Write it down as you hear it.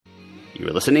You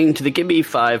are listening to the Gimme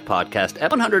 5 podcast,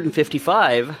 episode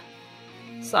 155,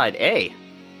 Side A.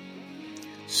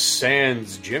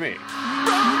 Sans Jimmy.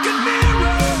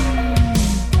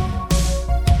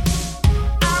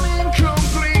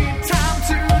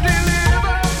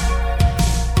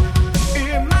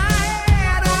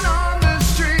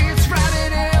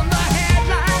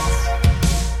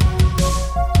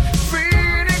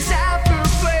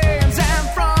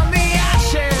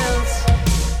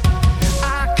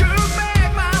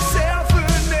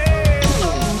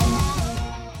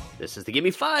 This is the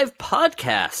Gimme 5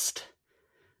 podcast.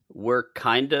 We're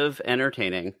kind of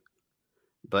entertaining,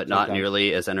 but not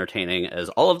nearly as entertaining as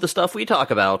all of the stuff we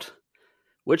talk about,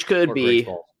 which could be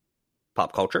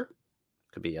pop culture,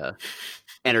 could be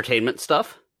entertainment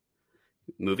stuff,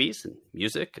 movies and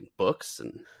music and books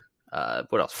and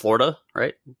what else? Florida,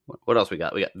 right? What else we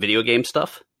got? We got video game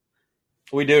stuff.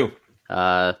 We do.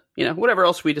 Whatever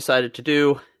else we decided to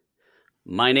do.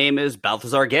 My name is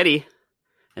Balthazar Getty.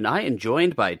 And I am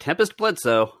joined by Tempest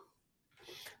Bledsoe.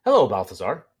 Hello,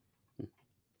 Balthazar.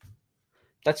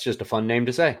 That's just a fun name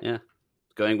to say. Yeah.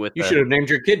 Going with you should have named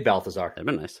your kid Balthazar. That'd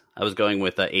been nice. I was going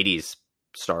with 80s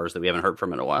stars that we haven't heard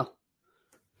from in a while.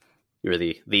 You were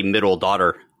the middle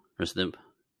daughter. The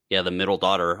middle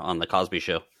daughter on the Cosby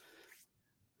Show.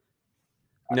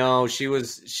 No, she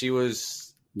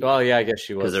was. Well, yeah, I guess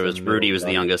she was. Because there was Rudy was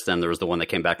the youngest, and there was the one that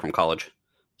came back from college.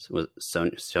 So was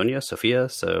Sonia, Sophia,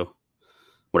 so.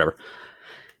 Whatever.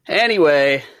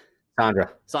 Anyway.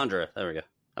 Sandra. There we go.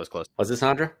 I was close. Was it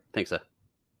Sandra? I think so.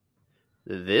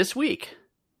 This week,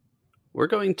 we're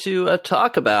going to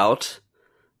talk about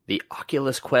the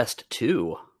Oculus Quest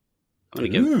 2. I'm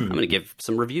going to give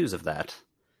some reviews of that.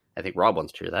 I think Rob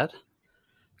wants to hear that.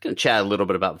 I'm going to chat a little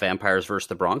bit about Vampires vs.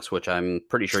 the Bronx, which I'm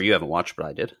pretty sure you haven't watched, but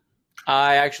I did.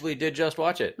 I actually did just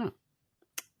watch it. Oh.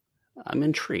 I'm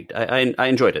intrigued. I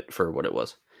enjoyed it for what it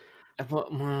was.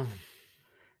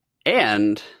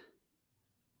 And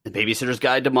The Babysitter's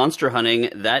Guide to Monster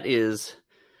Hunting, that's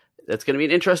going to be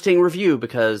an interesting review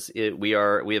because we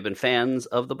have been fans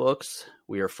of the books.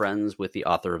 We are friends with the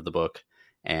author of the book,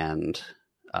 and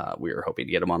we are hoping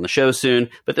to get him on the show soon.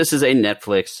 But this is a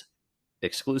Netflix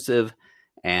exclusive,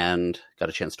 and got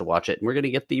a chance to watch it. And we're going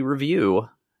to get the review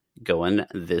going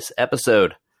this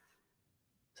episode.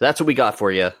 So that's what we got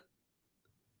for you.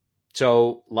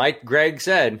 So, like Greg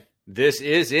said, this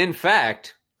is, in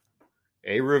fact,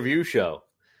 a review show.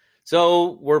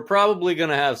 So we're probably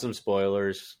going to have some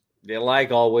spoilers.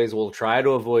 Like always, we'll try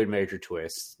to avoid major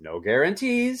twists. No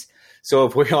guarantees. So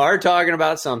if we are talking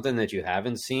about something that you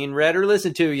haven't seen, read, or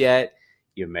listened to yet,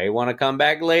 you may want to come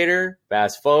back later,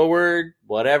 fast forward,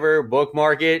 whatever,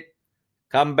 bookmark it,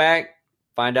 come back,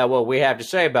 find out what we have to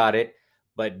say about it,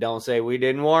 but don't say we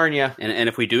didn't warn you. And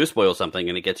if we do spoil something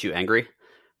and it gets you angry,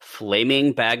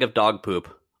 flaming bag of dog poop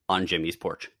on Jimmy's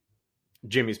porch.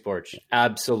 Jimmy's porch.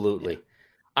 Absolutely. Yeah.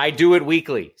 I do it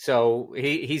weekly, so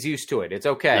he's used to it. It's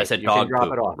okay. I said dog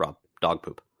poop, Rob. Dog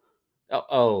poop.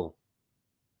 Oh.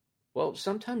 Well,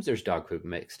 sometimes there's dog poop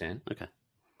mixed in. Okay.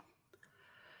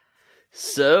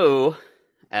 So,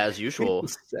 as usual.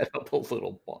 Set up a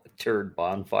little turd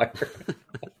bonfire.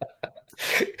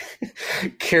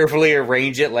 Carefully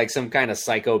arrange it like some kind of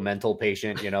psycho mental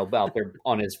patient, out there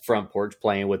on his front porch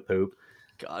playing with poop.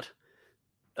 God.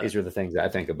 These are the things I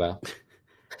think about.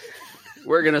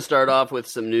 We're going to start off with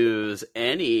some news.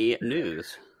 Any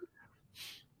news?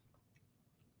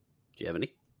 Do you have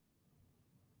any?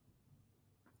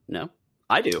 No?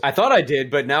 I do. I thought I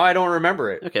did, but now I don't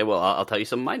remember it. Okay, well, I'll tell you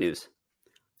some of my news.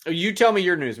 You tell me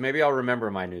your news. Maybe I'll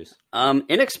remember my news.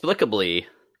 Inexplicably,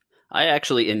 I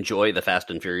actually enjoy the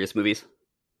Fast and Furious movies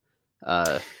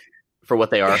for what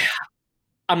they are.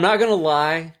 I'm not going to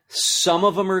lie. Some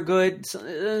of them are good.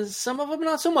 Some of them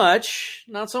not so much.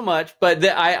 Not so much. But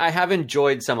I have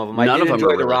enjoyed some of them. I did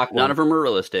enjoy The Rock one. None of them are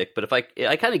realistic. But if I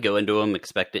kind of go into them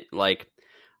expecting,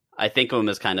 I think of them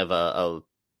as kind of a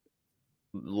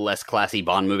less classy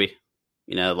Bond movie.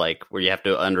 Where you have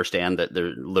to understand that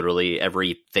they're literally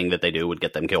everything that they do would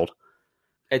get them killed.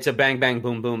 It's a bang, bang,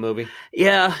 boom, boom movie.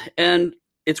 Yeah, and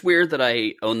it's weird that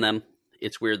I own them.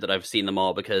 It's weird that I've seen them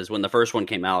all because when the first one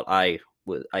came out, I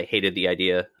hated the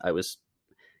idea. I was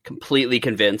completely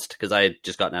convinced because I had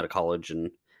just gotten out of college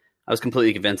and I was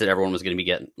completely convinced that everyone was going to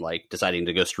be deciding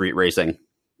to go street racing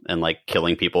and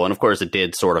killing people. And of course it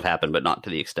did sort of happen, but not to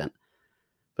the extent.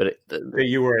 But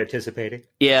you were anticipating?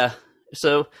 Yeah.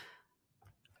 So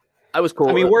I was cool.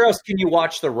 I mean, where else can you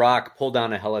watch The Rock pull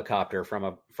down a helicopter from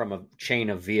a chain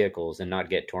of vehicles and not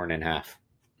get torn in half?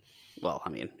 Well, I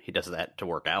mean, he does that to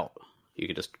work out. You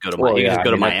could just go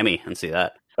to Miami and see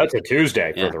that. That's a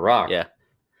Tuesday for The Rock. Yeah.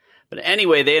 But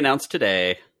anyway, they announced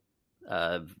today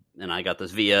and I got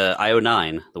this via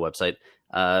IO9, the website.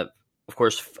 Of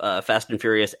course, Fast and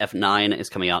Furious F9 is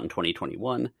coming out in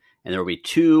 2021, and there will be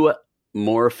 2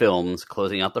 more films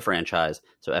closing out the franchise.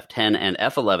 So F10 and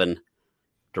F11,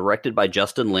 directed by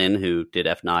Justin Lin, who did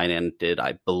F9 and did,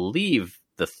 I believe,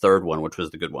 the third one, which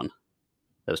was the good one.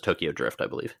 That was Tokyo Drift, I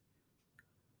believe.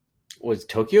 Was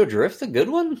Tokyo Drift the good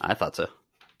one? I thought so.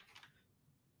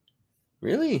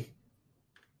 Really?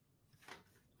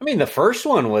 I mean, the first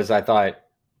one was, I thought,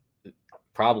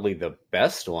 probably the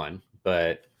best one,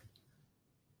 but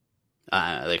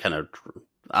I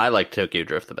like Tokyo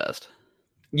Drift the best.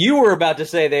 You were about to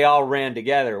say they all ran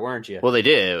together, weren't you? Well, they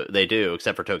do,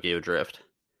 except for Tokyo Drift.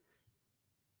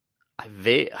 I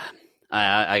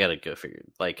gotta go figure.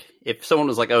 Like, if someone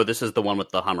was like, "Oh, this is the one with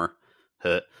the Hummer,"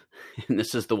 and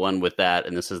this is the one with that,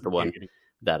 and this is the one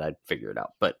that, I'd figure it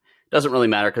out. But it doesn't really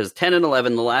matter because 10 and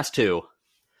 11, the last 2,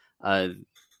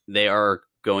 they are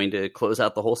going to close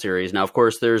out the whole series. Now, of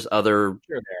course, there's other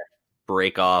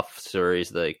break-off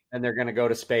series, and they're going to go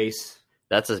to space.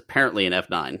 That's apparently an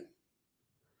F9.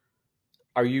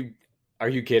 Are you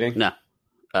kidding? No.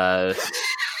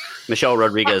 Michelle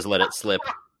Rodriguez let it slip.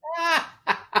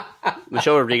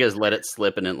 Michelle Rodriguez let it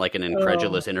slip in like an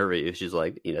incredulous interview. She's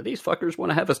like, these fuckers want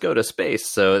to have us go to space,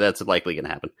 so that's likely going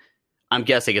to happen. I'm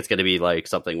guessing it's going to be like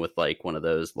something with like one of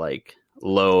those like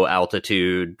low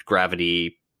altitude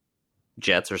gravity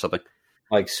jets or something.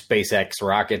 Like SpaceX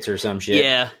rockets or some shit.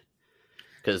 Yeah.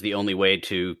 Because the only way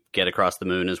to get across the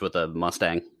moon is with a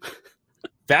Mustang.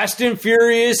 Fast and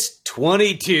Furious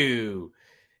 22.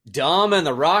 Dom and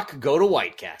The Rock go to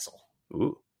White Castle.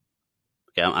 Ooh.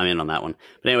 Yeah, I'm in on that one.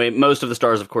 But anyway, most of the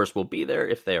stars, of course, will be there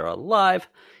if they are alive.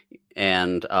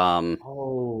 And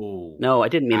no, I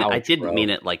didn't mean it. I didn't mean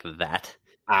it like that.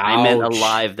 Ouch. I meant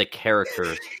alive, the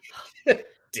characters.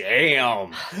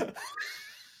 Damn.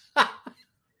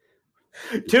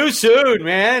 Too soon,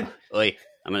 man. Oy,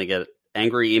 I'm gonna get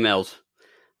angry emails.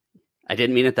 I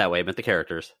didn't mean it that way. I meant the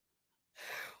characters.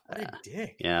 What a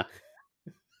dick. Yeah.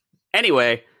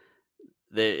 Anyway,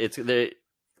 the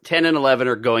 10 and 11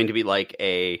 are going to be like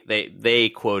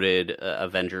they quoted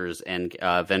Avengers and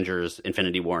Avengers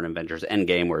Infinity War and Avengers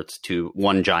Endgame, where it's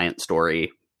one giant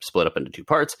story split up into 2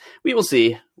 parts. We will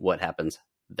see what happens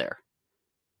there.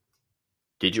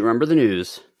 Did you remember the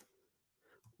news?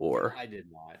 Or I did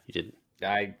not. You didn't?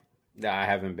 I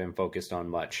haven't been focused on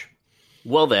much.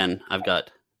 Well, then I've got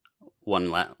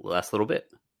one last little bit.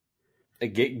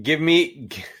 Give me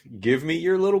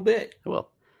your little bit. Well.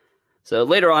 So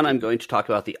later on, I'm going to talk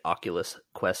about the Oculus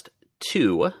Quest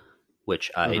 2,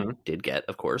 which I did get,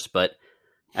 of course. But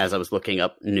as I was looking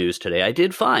up news today, I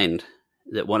did find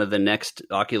that one of the next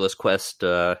Oculus Quest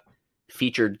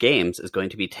featured games is going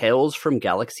to be Tales from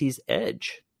Galaxy's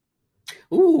Edge.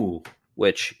 Ooh.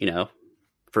 Which, is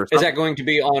that going to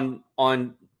be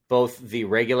on both the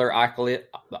regular Oculus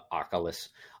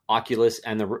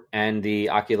and the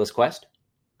Oculus Quest?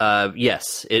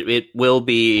 Yes, it will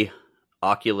be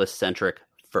Oculus centric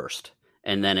first,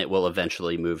 and then it will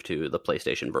eventually move to the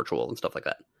PlayStation Virtual and stuff like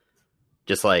that.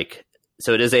 Just like,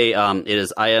 so it is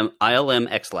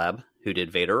ILM X Lab who did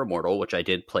Vader Immortal, which I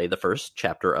did play the first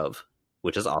chapter of,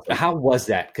 which is awesome. How was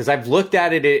that? Because I've looked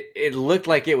at it, it looked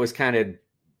like it was kind of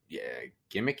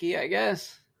gimmicky, I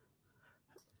guess.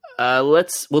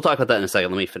 We'll talk about that in a second.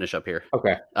 Let me finish up here.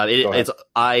 Okay.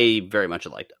 I very much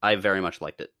liked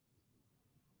it,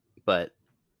 but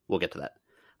we'll get to that.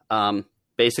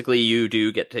 Basically, you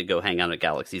do get to go hang out at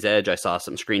Galaxy's Edge. I saw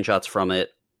some screenshots from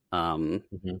it, and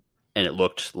it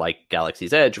looked like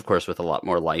Galaxy's Edge, of course, with a lot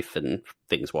more life and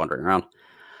things wandering around.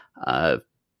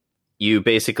 You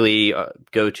basically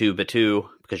go to Batuu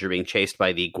because you're being chased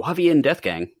by the Guavian Death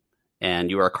Gang, and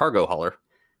you are a cargo hauler.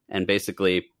 And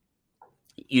basically,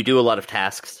 you do a lot of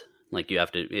tasks. Like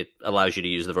it allows you to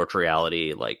use the virtual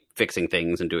reality, like fixing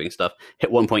things and doing stuff.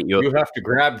 At one point, you have to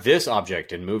grab this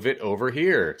object and move it over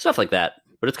here. Stuff like that.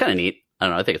 But it's kind of neat. I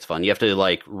don't know. I think it's fun. You have to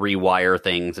like rewire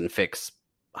things and fix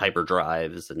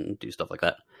hyperdrives and do stuff like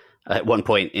that. At one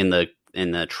point in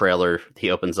the trailer, he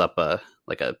opens up a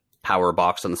power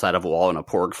box on the side of a wall, and a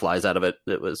porg flies out of it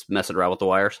that was messing around with the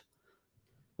wires,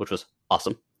 which was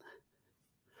awesome.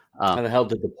 How the hell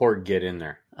did the porg get in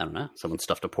there? I don't know. Someone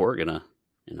stuffed a porg in a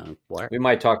wire. We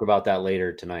might talk about that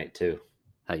later tonight too.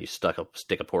 How you stick a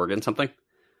porg in something?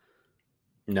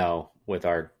 No, with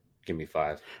our Give Me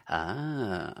 5.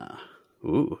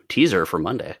 Teaser for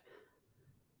Monday.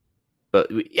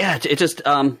 But yeah, it just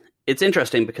it's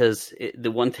interesting because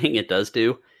the one thing it does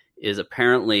do is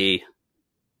apparently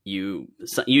you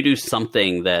do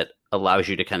something that allows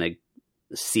you to kind of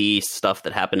see stuff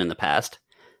that happened in the past,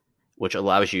 which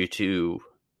allows you to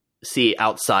see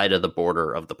outside of the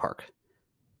border of the park.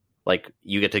 Like,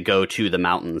 you get to go to the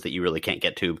mountains that you really can't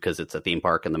get to because it's a theme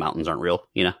park and the mountains aren't real,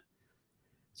 you know?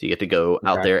 So you get to go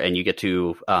out there and you get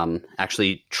to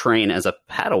actually train as a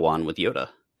Padawan with Yoda.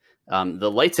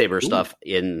 The lightsaber stuff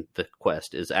in the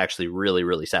quest is actually really,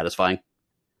 really satisfying.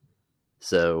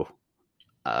 So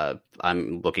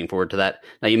I'm looking forward to that.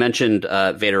 Now, you mentioned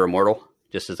Vader Immortal,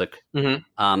 just as a...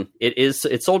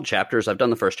 It's sold chapters. I've done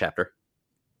the first chapter.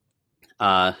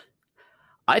 I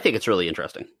think it's really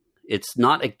interesting. It's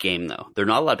not a game, though. They're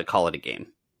not allowed to call it a game.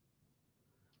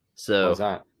 So, what's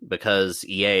that? Because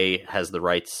EA has the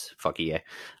rights, fuck EA,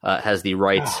 has the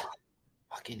rights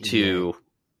to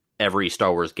every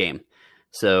Star Wars game.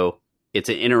 So it's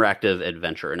an interactive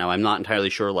adventure. Now, I'm not entirely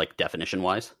sure, like,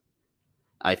 definition-wise.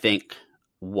 I think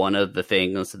one of the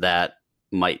things that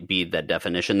might be the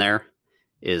definition there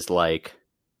is, like,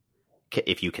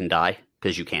 if you can die,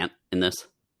 because you can't in this.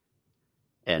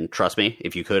 And trust me,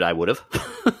 if you could, I would have.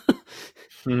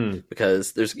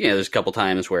 Because there's a couple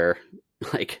times where,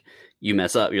 like, you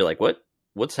mess up, you're like,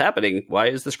 what's happening? Why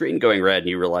is the screen going red? And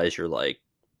you realize you're like,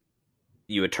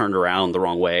 you had turned around the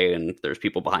wrong way and there's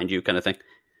people behind you, kind of thing.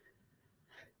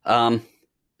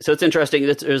 So it's interesting.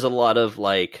 There's a lot of,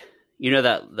 like, you know,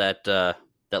 that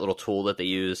little tool that they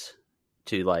use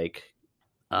to, like,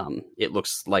 it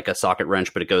looks like a socket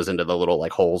wrench, but it goes into the little,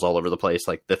 like, holes all over the place.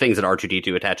 Like the things that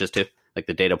R2-D2 attaches to, like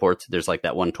the data ports. There's, like,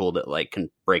 that one tool that, like, can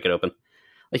break it open.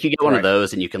 Like, you get one of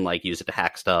those and you can, like, use it to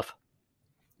hack stuff.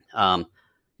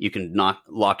 You can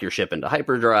lock your ship into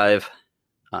hyperdrive.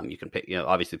 You can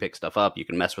obviously pick stuff up. You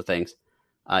can mess with things.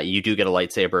 You do get a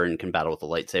lightsaber and can battle with a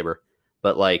lightsaber.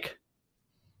 But, like,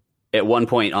 at one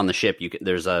point on the ship,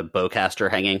 there's a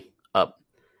bowcaster hanging up,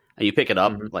 and you pick it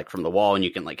up like from the wall, and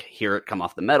you can, like, hear it come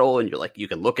off the metal, and you're like, you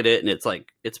can look at it, and it's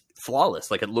like, it's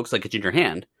flawless. Like, it looks like it's in your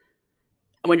hand.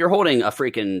 And when you're holding a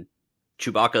freaking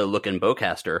Chewbacca looking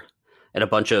bowcaster and a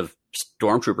bunch of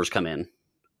stormtroopers come in,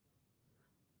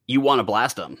 you want to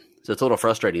blast them. So it's a little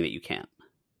frustrating that you can't.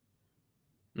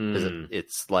 Because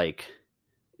it's like,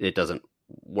 it doesn't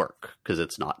work because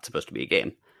it's not supposed to be a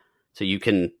game. So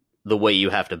the way you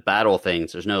have to battle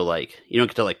things, there's no, like, you don't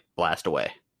get to, like, blast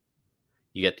away.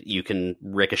 You can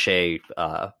ricochet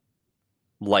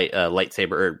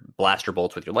lightsaber or blaster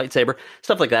bolts with your lightsaber,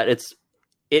 stuff like that.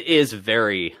 It is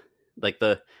very, like,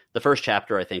 the first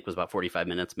chapter, I think, was about 45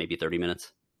 minutes, maybe 30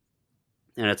 minutes.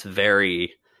 And it's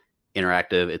very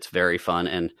interactive. It's very fun,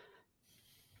 and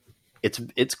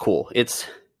it's cool. It's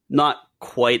not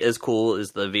quite as cool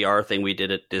as the VR thing we did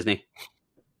at Disney,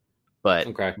 but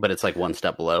it's like one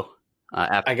step below.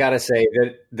 I gotta say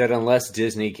that unless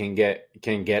Disney can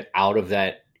get out of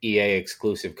that EA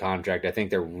exclusive contract, I think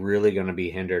they're really going to be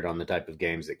hindered on the type of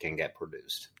games that can get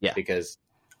produced. Yeah, because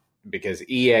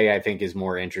EA, I think, is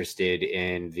more interested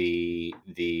in the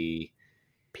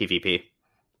PvP.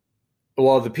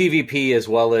 Well, the PvP as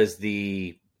well as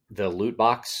the loot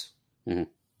box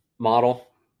model,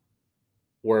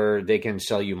 where they can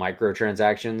sell you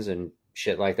microtransactions and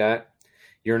shit like that.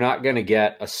 You're not going to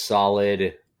get a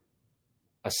solid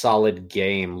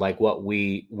game like what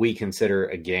we consider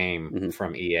a game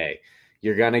from EA.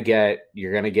 You're gonna get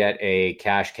a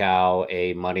cash cow,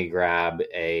 a money grab,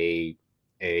 a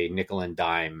nickel and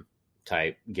dime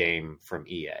type game from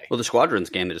EA. Well, the Squadrons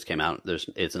game that just came out,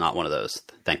 it's not one of those,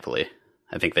 thankfully.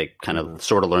 I think they kind of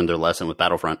sort of learned their lesson with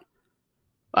Battlefront.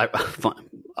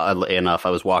 Oddly enough, I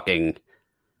was walking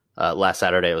last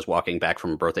Saturday. I was walking back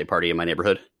from a birthday party in my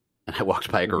neighborhood, and I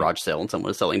walked by a garage sale, and someone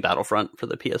was selling Battlefront for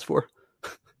the PS4.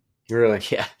 Really?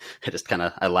 Yeah.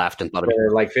 I laughed and thought of it.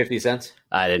 For like 50 cents?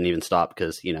 I didn't even stop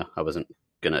because, I wasn't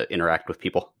going to interact with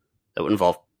people. That would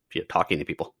involve talking to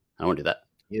people. I don't want to do that.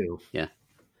 You? Yeah.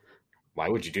 Why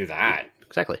would you do that?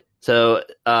 Exactly. So,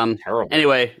 terrible.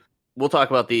 Anyway, we'll talk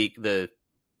about the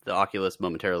Oculus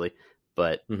momentarily,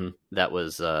 but that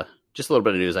was just a little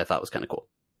bit of news I thought was kind of cool.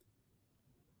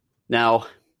 Now,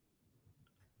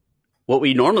 what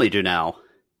we normally do now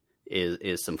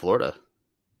is some Florida.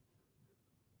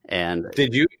 And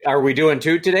are we doing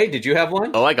two today? Did you have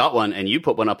one? Oh, I got one, and you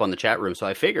put one up on the chat room, so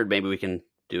I figured maybe we can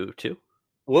do two.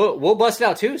 We'll bust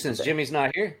out two since Jimmy's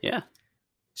not here. Yeah.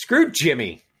 Screw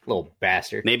Jimmy, little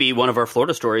bastard. Maybe one of our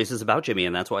Florida stories is about Jimmy,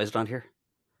 and that's why he's not here.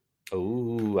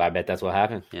 Ooh, I bet that's what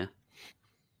happened. Yeah.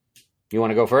 You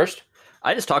want to go first?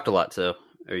 I just talked a lot, so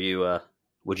are you?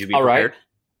 Would you be all prepared?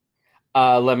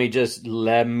 Right. Let me just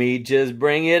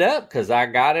bring it up because I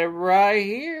got it right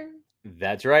here.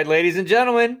 That's right, ladies and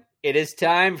gentlemen. It is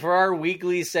time for our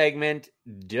weekly segment,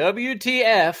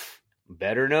 WTF,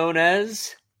 better known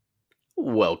as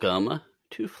Welcome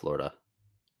to Florida.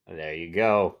 There you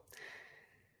go.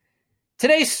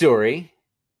 Today's story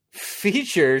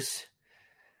features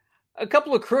a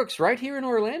couple of crooks right here in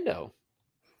Orlando.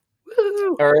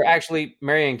 Woo! Or actually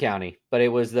Marion County, but it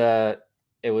was the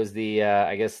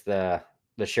I guess the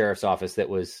sheriff's office that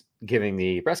was giving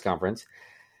the press conference.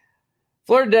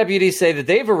 Florida deputies say that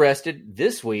they've arrested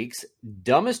this week's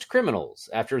dumbest criminals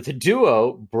after the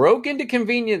duo broke into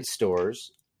convenience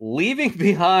stores, leaving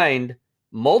behind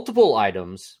multiple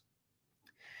items.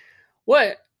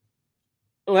 Let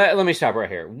me stop right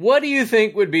here. What do you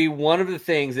think would be one of the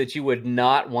things that you would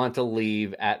not want to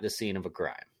leave at the scene of a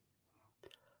crime?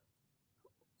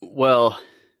 Well,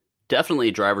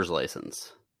 definitely driver's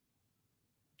license.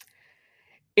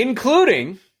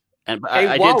 Including... And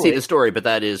I did see the story, but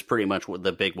that is pretty much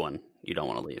the big one you don't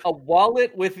want to leave. A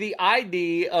wallet with the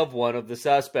ID of one of the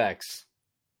suspects.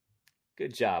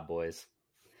 Good job, boys.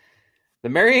 The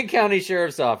Marion County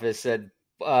Sheriff's Office said,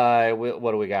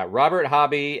 what do we got? Robert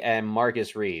Hobby and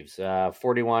Marcus Reeves,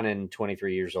 41 and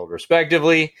 23 years old,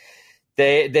 respectively.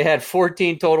 They had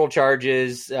 14 total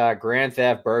charges, grand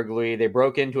theft, burglary. They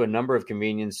broke into a number of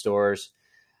convenience stores.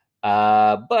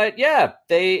 But yeah,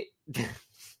 they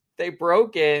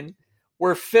broke in,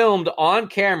 were filmed on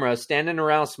camera, standing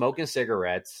around smoking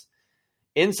cigarettes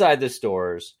inside the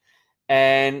stores,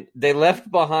 and they left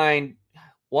behind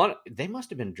one. They must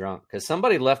have been drunk because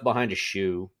somebody left behind a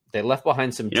shoe. They left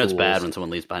behind some tools. It's bad when someone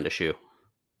leaves behind a shoe.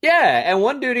 Yeah, and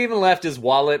one dude even left his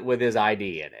wallet with his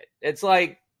ID in it. It's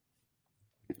like,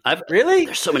 really?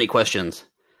 There's so many questions.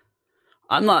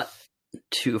 I'm not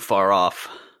too far off.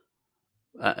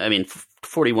 I mean,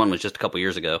 41 was just a couple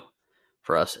years ago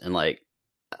for us, and like,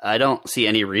 I don't see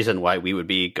any reason why we would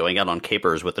be going out on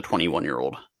capers with a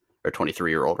 21-year-old or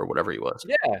 23-year-old or whatever he was.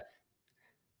 Yeah,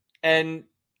 and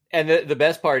the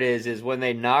best part is when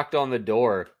they knocked on the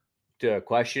door to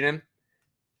question him,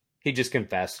 he just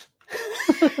confessed.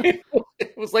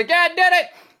 It was like, yeah, I did it.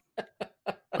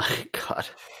 My God.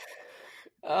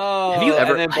 Oh, have you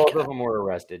ever? And then both of them were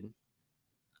arrested.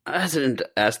 I didn't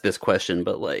ask this question,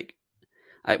 but like,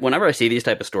 whenever I see these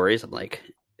type of stories, I'm like,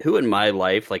 who in my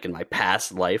life, like in my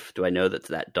past life, do I know that's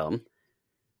that dumb?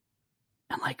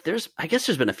 And like, I guess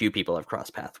there's been a few people I've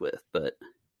crossed paths with, but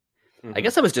I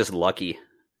guess I was just lucky.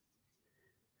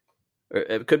 Or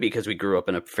it could be because we grew up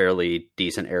in a fairly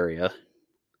decent area,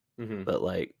 but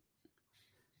like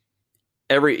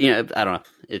I don't know.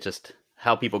 It's just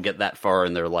how people get that far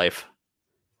in their life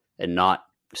and not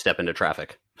step into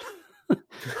traffic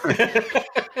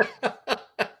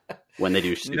when they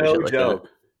do stupid shit like that.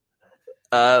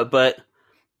 But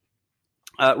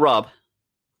Rob,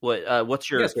 what's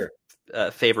your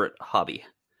favorite hobby?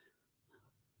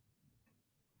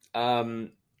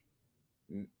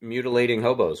 Mutilating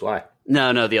hobos. Why?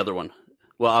 No, the other one.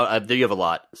 Well, you have a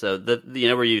lot. So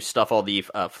where you stuff all the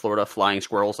Florida flying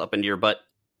squirrels up into your butt.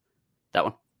 That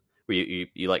one. Where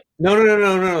you like?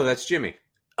 No. That's Jimmy.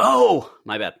 Oh,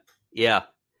 my bad. Yeah.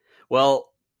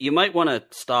 Well, you might want to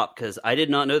stop because I did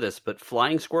not know this, but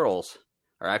flying squirrels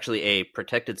are actually a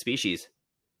protected species.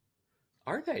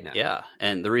 Are they now? Yeah,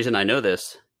 and the reason I know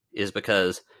this is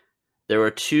because there were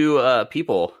two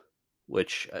people,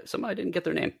 which somebody didn't get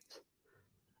their name.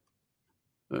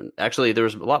 Actually, there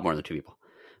was a lot more than two people,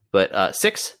 but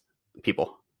 6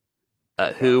 people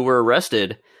who were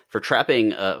arrested for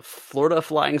trapping Florida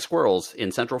flying squirrels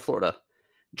in Central Florida,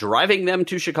 driving them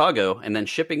to Chicago, and then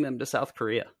shipping them to South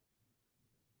Korea.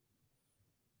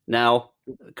 Now,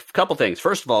 a couple things.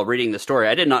 First of all, reading the story,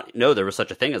 I did not know there was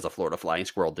such a thing as a Florida flying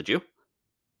squirrel. Did you?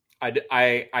 I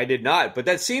did not, but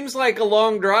that seems like a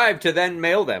long drive to then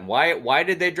mail them. Why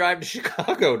did they drive to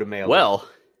Chicago to mail them? Well,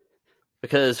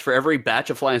 because for every batch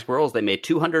of flying squirrels, they made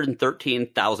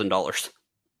 $213,000.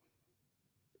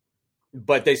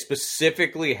 But they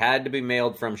specifically had to be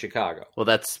mailed from Chicago. Well,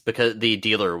 that's because the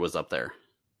dealer was up there.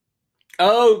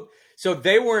 Oh, so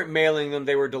they weren't mailing them;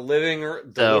 they were delivering.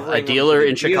 So a dealer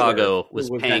in Chicago was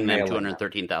paying them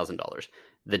 $213,000.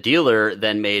 The dealer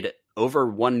then made over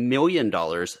 $1 million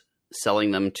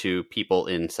selling them to people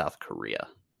in South Korea.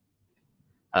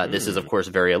 This is, of course,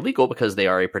 very illegal because they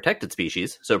are a protected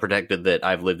species. So protected that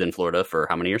I've lived in Florida for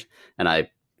how many years? And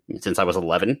since I was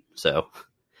 11, so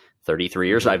 33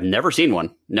 years. I've never seen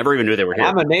one. Never even knew they were here.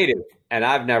 I'm a native, and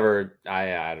I've never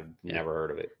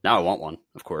heard of it. Now I want one,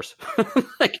 of course.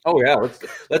 Oh yeah,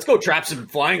 let's go trap some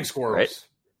flying squirrels.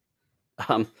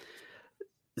 Right?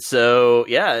 So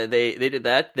yeah, they did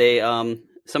that. They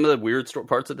some of the weird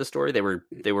parts of the story, they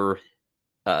were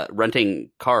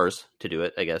renting cars to do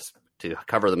it, I guess, to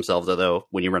cover themselves. Although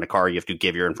when you rent a car, you have to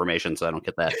give your information, so I don't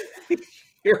get that.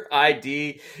 Your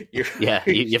ID, you have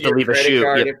to leave a shoe.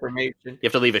 Information. You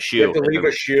have to leave a shoe. You have to leave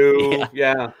a shoe.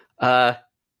 Yeah.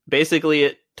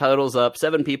 Basically, totals up.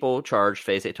 7 people charged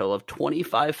face a total of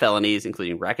 25 felonies,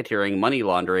 including racketeering, money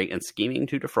laundering, and scheming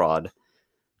to defraud.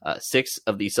 6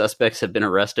 of the suspects have been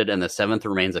arrested, and the 7th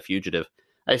remains a fugitive.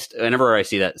 Whenever I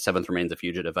see that 7th remains a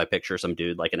fugitive, I picture some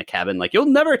dude like in a cabin, like, "You'll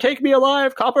never take me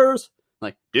alive, coppers!"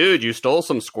 Like, dude, you stole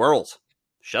some squirrels.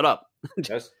 Shut up.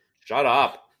 Just shut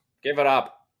up. Give it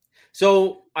up.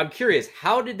 So I'm curious,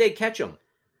 how did they catch him?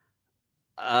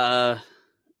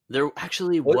 There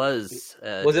actually was.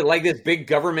 Was it like this big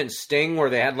government sting where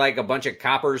they had like a bunch of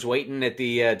coppers waiting at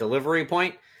the delivery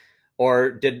point,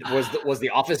 or was the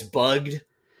office bugged?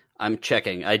 I'm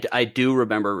checking. I do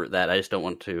remember that. I just don't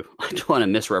want to. I don't want to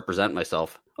misrepresent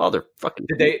myself. Oh, they're fucking.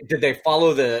 Did they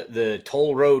follow the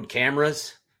toll road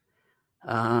cameras?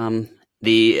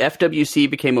 The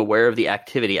FWC became aware of the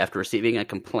activity after receiving a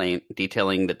complaint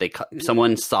detailing that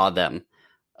someone saw them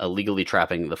illegally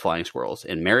trapping the flying squirrels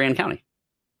in Marion County.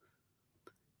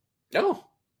 Oh,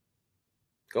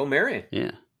 go Marion!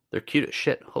 Yeah, they're cute as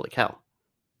shit. Holy cow!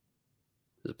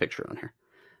 There's a picture on here.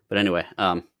 But anyway,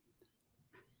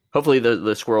 hopefully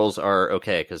the squirrels are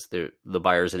okay, because the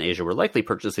buyers in Asia were likely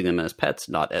purchasing them as pets,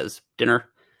 not as dinner.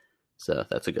 So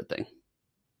that's a good thing.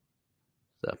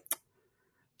 So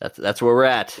that's where we're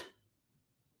at.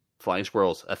 Flying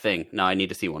squirrels, a thing. Now I need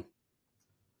to see one.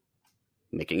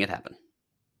 Making it happen.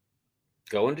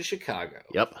 Going to Chicago.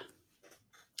 Yep.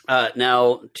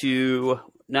 Now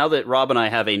that Rob and I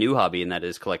have a new hobby, and that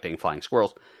is collecting flying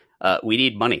squirrels, we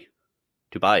need money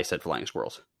to buy said flying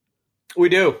squirrels. We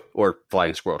do. Or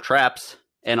flying squirrel traps,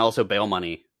 and also bail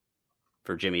money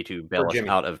for Jimmy to bail us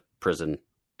out of prison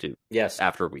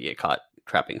after we get caught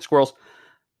trapping squirrels.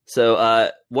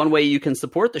 So one way you can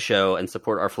support the show and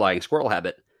support our flying squirrel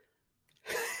habit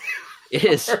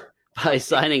is by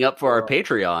signing up for our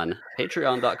Patreon,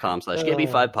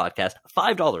 patreon.com/Gabby5podcast.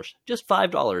 $5, just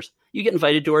 $5. You get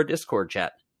invited to our Discord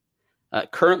chat.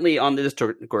 Currently on the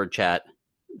Discord chat,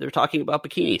 they're talking about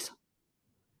bikinis.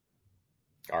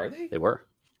 Are they? They were.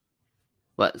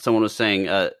 But someone was saying,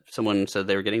 someone said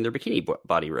they were getting their bikini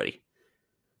body ready.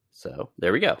 So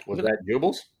there we go. Was that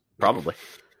Jubles? Probably.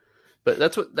 But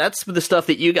that's the stuff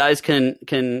that you guys can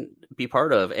be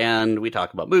part of. And we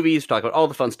talk about movies, talk about all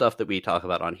the fun stuff that we talk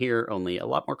about on here, only a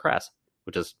lot more crass,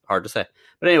 which is hard to say.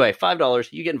 But anyway,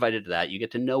 $5, you get invited to that. You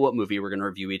get to know what movie we're going to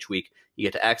review each week. You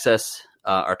get to access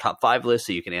our top 5 list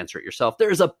so you can answer it yourself.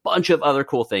 There's a bunch of other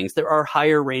cool things. There are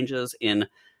higher ranges on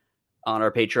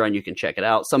our Patreon. You can check it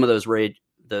out. Some of those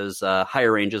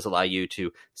higher ranges allow you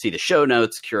to see the show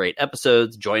notes, curate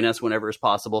episodes, join us whenever is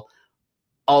possible.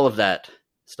 All of that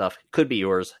stuff could be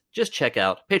yours. Just check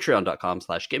out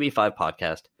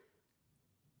patreon.com/Gimme5podcast.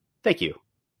 Thank you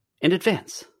in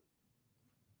advance.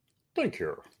 Thank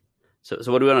you. So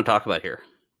what do we want to talk about here?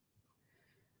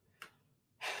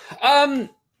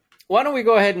 Why don't we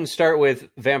go ahead and start with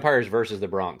Vampires versus the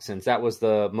Bronx, since that was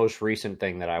the most recent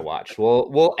thing that I watched.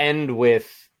 We'll end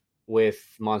with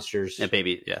Monsters. And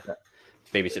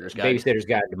Babysitter's Guide. Babysitter's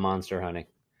Guide to Monster Hunting.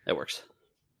 That works.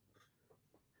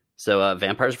 So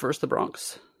Vampires vs. the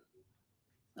Bronx.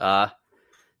 That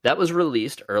was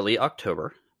released early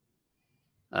October.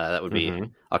 That would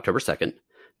be October 2nd.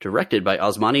 Directed by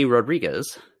Osmani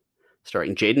Rodriguez.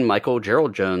 Starring Jaden Michael,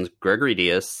 Gerald Jones, Gregory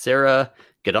Diaz, Sarah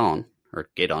Gadon,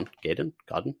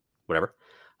 whatever.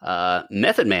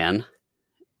 Method Man,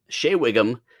 Shea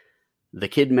Wiggum, The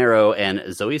Kid Mero, and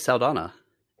Zoe Saldana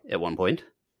at one point.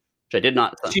 Which I did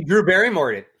not... She Drew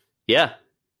Barrymore'd it. Yeah,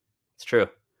 it's true.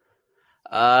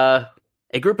 A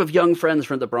group of young friends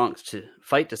from the Bronx to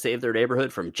fight to save their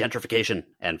neighborhood from gentrification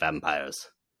and vampires.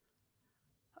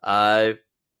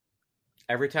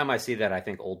 Every time I see that, I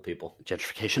think old people.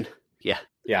 Gentrification? Yeah.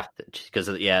 Yeah. Because,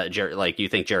 like you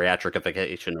think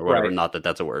geriatrification or whatever, right. Not that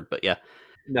that's a word, but yeah.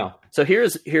 No. So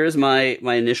here's my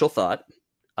initial thought.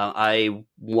 I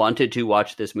wanted to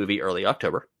watch this movie early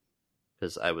October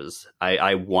because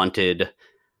I wanted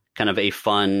kind of a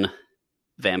fun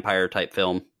vampire type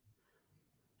film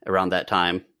around that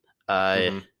time.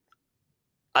 I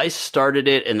started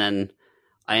it and then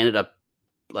I ended up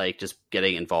like just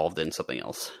getting involved in something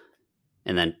else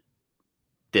and then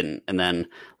didn't. And then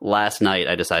last night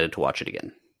I decided to watch it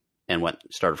again and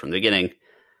started from the beginning.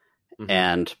 Mm-hmm.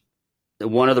 And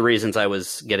one of the reasons I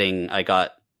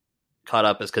got caught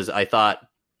up is because I thought,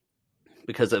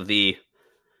 because of the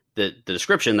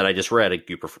description that I just read,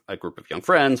 a group of young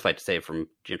friends fight to save from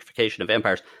gentrification and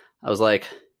vampires. I was like,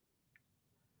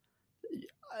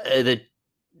 the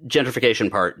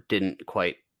gentrification part didn't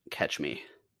quite catch me.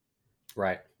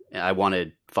 Right. I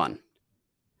wanted fun.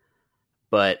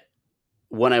 But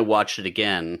when I watched it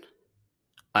again,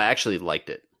 I actually liked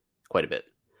it quite a bit.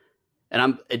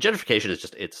 And gentrification is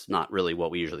just, it's not really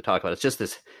what we usually talk about. It's just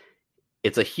this,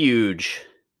 it's a huge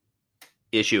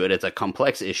issue, and it's a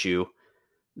complex issue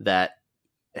that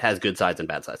has good sides and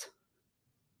bad sides,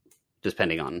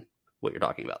 depending on what you're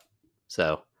talking about.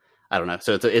 So I don't know.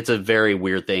 So it's a very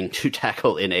weird thing to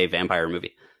tackle in a vampire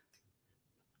movie.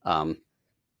 But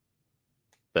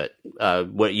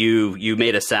what you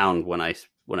made a sound when I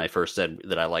first said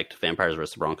that I liked Vampires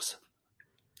vs. the Bronx.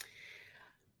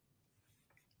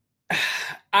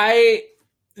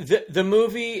 The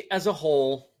movie as a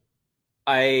whole,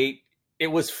 it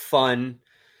was fun.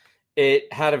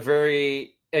 It had a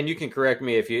very, and you can correct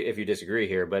me if you disagree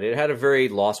here, but it had a very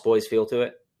Lost Boys feel to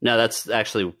it. No, that's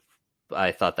actually,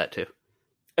 I thought that too.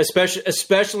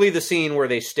 Especially the scene where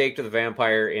they staked the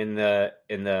vampire in the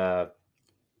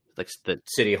like the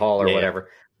city hall or whatever,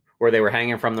 where they were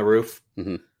hanging from the roof.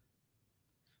 Mm-hmm.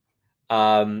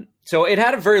 So it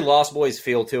had a very Lost Boys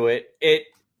feel to it. It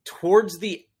towards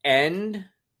the end,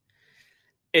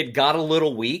 it got a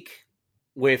little weak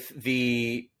with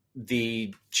the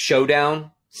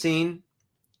showdown scene.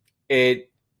 It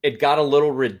got a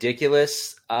little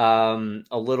ridiculous, a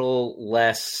little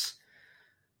less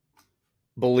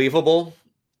believable.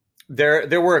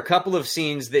 There were a couple of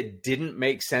scenes that didn't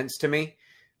make sense to me,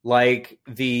 like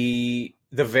the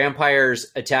vampires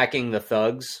attacking the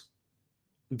thugs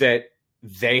that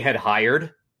they had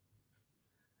hired.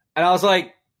 And I was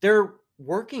like, they're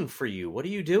working for you. What are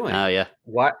you doing? Oh yeah.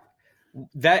 What?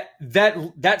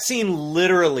 That scene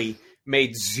literally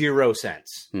made zero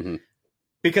sense. Mm-hmm.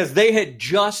 Because they had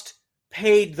just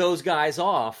paid those guys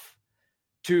off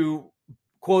to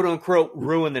quote unquote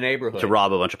ruin the neighborhood, to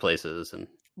rob a bunch of places, and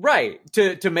right,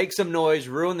 to make some noise,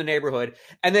 ruin the neighborhood,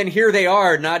 and then here they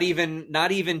are, not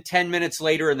even 10 minutes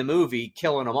later in the movie,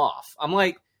 killing them off. I'm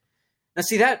like, now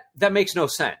see, that makes no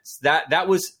sense. That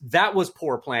was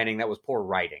poor planning. That was poor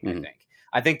writing. Mm-hmm.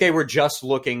 I think they were just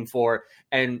looking for,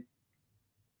 and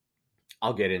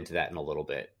I'll get into that in a little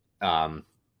bit.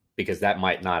 Because that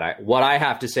might not, what I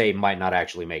have to say might not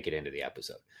actually make it into the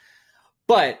episode.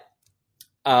 But,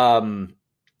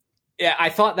 yeah, I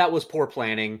thought that was poor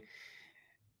planning.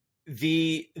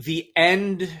 The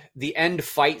end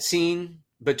fight scene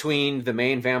between the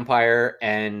main vampire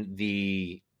and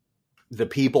the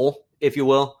people, if you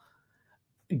will,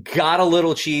 got a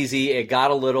little cheesy. It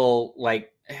got a little,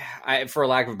 like, for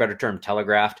lack of a better term,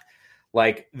 telegraphed.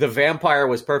 Like, the vampire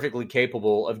was perfectly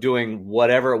capable of doing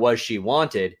whatever it was she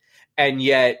wanted, and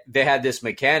yet they had this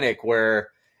mechanic where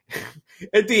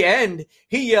at the end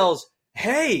he yells,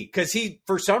 "Hey," because he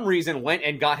for some reason went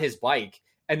and got his bike,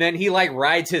 and then he like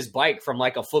rides his bike from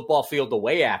like a football field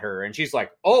away at her, and she's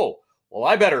like, "Oh, well,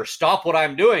 I better stop what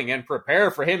I'm doing and prepare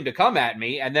for him to come at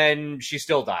me," and then she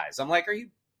still dies. I'm like, are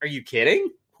you kidding?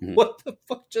 Mm-hmm. What the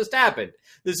fuck just happened?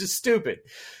 This is stupid.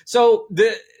 So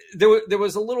there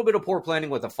was a little bit of poor planning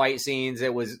with the fight scenes.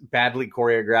 It was badly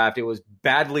choreographed. It was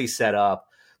badly set up.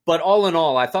 But all in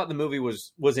all, I thought the movie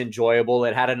was enjoyable.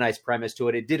 It had a nice premise to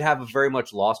it. It did have a very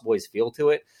much Lost Boys feel to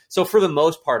it. So for the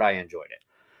most part, I enjoyed it.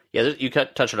 Yeah, you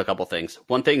touched on a couple things.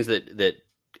 One thing that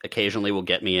occasionally will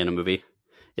get me in a movie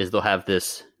is they'll have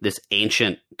this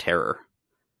ancient terror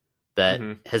that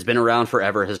has been around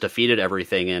forever, has defeated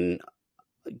everything, and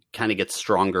kind of gets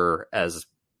stronger as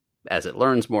it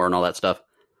learns more and all that stuff.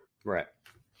 Right.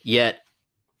 Yet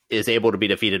is able to be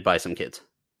defeated by some kids.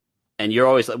 And you're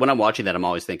always, when I'm watching that, I'm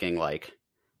always thinking, like,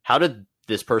 how did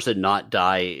this person not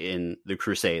die in the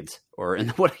Crusades or in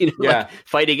what, like,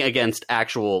 fighting against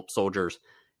actual soldiers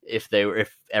if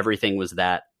everything was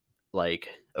that, like,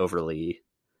 overly,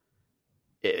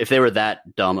 if they were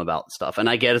that dumb about stuff. And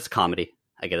I get it's a comedy.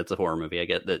 I get it's a horror movie. I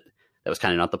get that was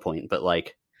kind of not the point, but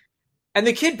like. And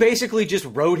the kid basically just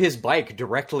rode his bike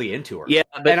directly into her. Yeah.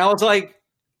 And I was like.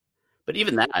 But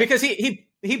even that. Because he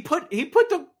put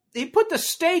the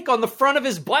stake on the front of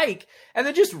his bike and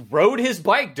then just rode his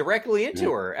bike directly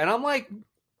into her. And I'm like,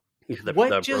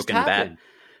 what just happened? Bat.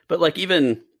 But like,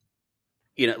 even,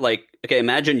 like, okay,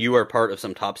 imagine you are part of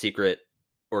some top secret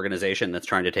organization that's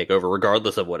trying to take over,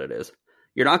 regardless of what it is.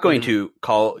 You're not going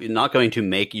to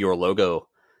make your logo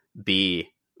be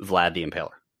Vlad the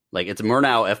Impaler. Like, it's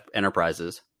Murnau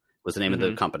Enterprises was the name of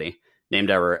the company, named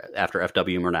after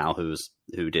F.W. Murnau,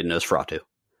 who did Nosferatu.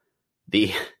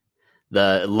 The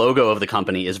logo of the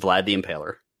company is Vlad the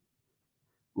Impaler.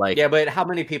 Like, yeah, but how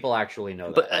many people actually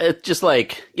know that? But it's just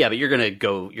like, yeah, but you're gonna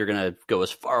go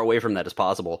as far away from that as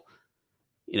possible,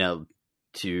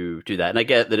 to do that. And I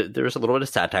get that there's a little bit of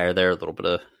satire there, a little bit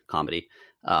of comedy,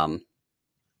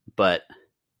 but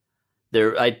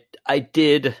there, I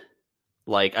did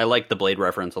like, I liked the Blade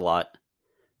reference a lot.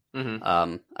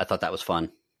 I thought that was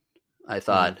fun. I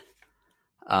thought,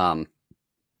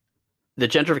 the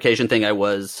gentrification thing,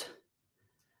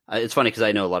 it's funny because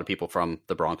I know a lot of people from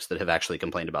the Bronx that have actually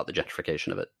complained about the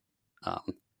gentrification of it.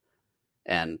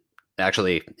 And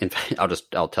actually, in fact,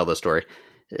 I'll tell this story.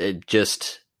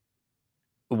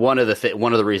 One of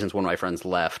the reasons one of my friends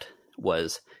left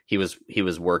was he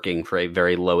was working for a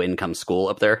very low income school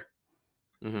up there,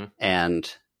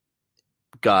 and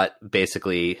got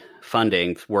basically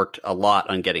funding, worked a lot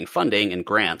on getting funding and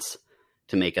grants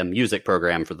to make a music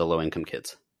program for the low income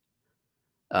kids.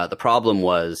 The problem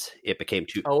was it became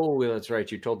too... Oh, that's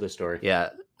right. You told this story. Yeah.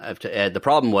 The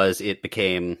problem was it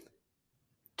became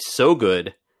so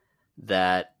good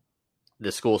that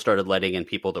the school started letting in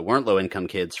people that weren't low income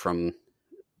kids from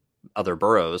other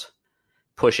boroughs,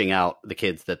 pushing out the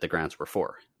kids that the grants were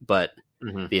for. But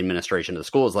the administration of the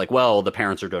school is like, well, the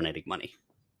parents are donating money.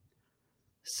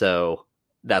 So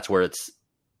that's where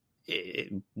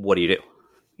what do you do?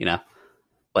 You know,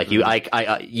 like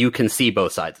you can see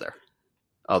both sides there,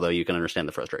 although you can understand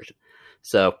the frustration.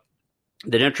 So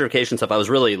the gentrification stuff, I was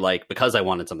really like, because I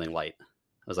wanted something light, I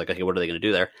was like, okay, what are they going to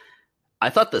do there? I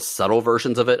thought the subtle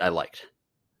versions of it I liked.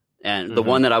 And the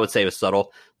one that I would say was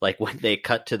subtle, like when they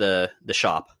cut to the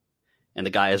shop and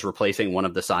the guy is replacing one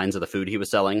of the signs of the food he was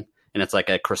selling, and it's like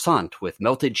a croissant with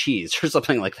melted cheese or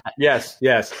something like that. Yes.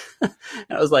 And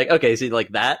I was like, okay, see, like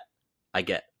that I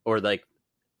get. Or like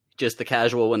just the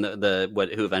casual when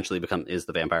who eventually is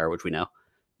the vampire, which we know,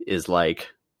 is like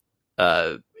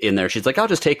in there. She's like, I'll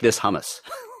just take this hummus.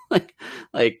 like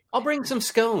I'll bring some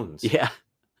scones. Yeah.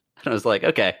 And I was like,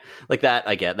 okay, like that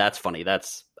I get. That's funny. I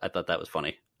thought that was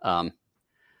funny.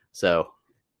 So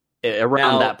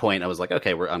around that point I was like,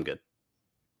 okay, I'm good.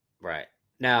 Right.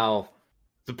 Now,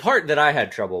 the part that I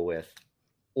had trouble with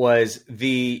was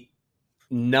the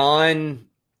non-hidden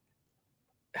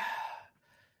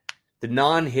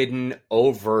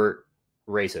overt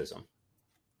racism.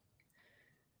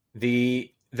 The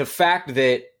fact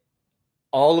that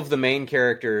all of the main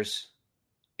characters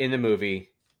in the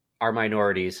movie are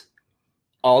minorities,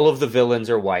 all of the villains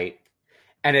are white,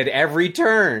 and at every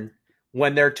turn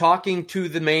when they're talking to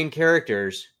the main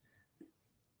characters,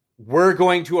 we're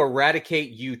going to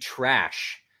eradicate you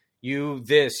trash, you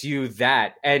this, you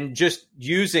that, and just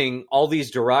using all these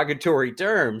derogatory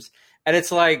terms. And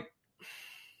it's like,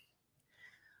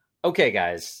 okay,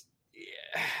 guys,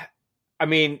 I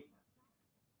mean,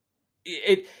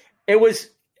 it was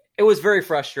very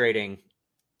frustrating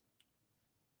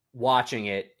watching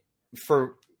it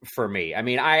for me. I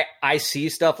mean, I see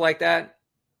stuff like that,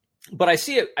 but I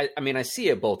see it. I see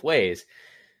it both ways,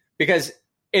 because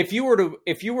if you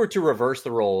were to reverse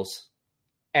the roles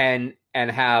and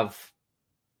have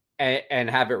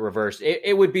it reversed,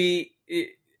 it would be,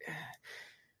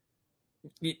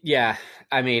 yeah.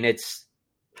 I mean, it's.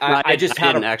 I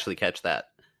didn't actually catch that.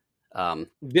 Do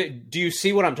you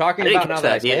see what I'm talking about now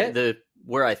that I say it?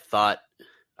 Where I thought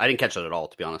I didn't catch it at all,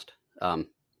 to be honest.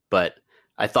 But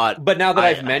I thought. But now that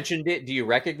I've mentioned it, do you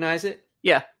recognize it?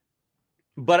 Yeah.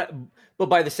 But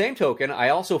by the same token, I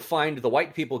also find the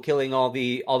white people killing all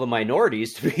the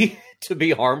minorities to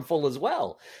be harmful as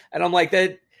well. And I'm like,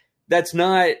 that's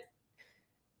not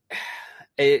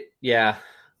it. Yeah.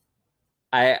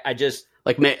 I just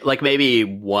like maybe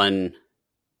one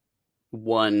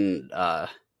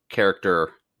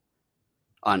character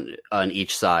on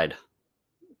each side,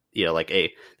 you know,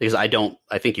 because I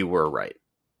think you were right.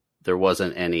 There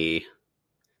wasn't any.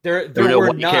 There were no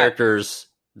white characters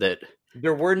that.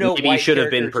 There were no maybe white should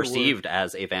have been perceived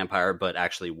as a vampire, but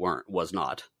actually was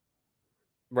not.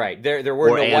 Right. There were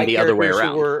no white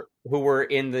characters who were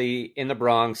in the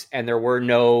Bronx, and there were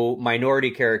no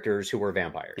minority characters who were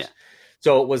vampires. Yeah.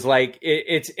 So it was like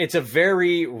it's a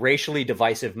very racially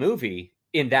divisive movie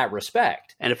in that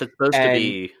respect. And if it's supposed to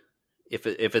be, if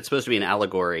it's supposed to be an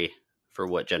allegory for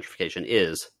what gentrification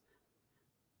is,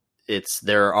 it's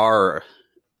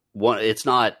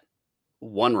not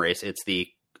one race, it's the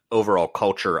overall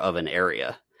culture of an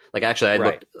area. Like actually I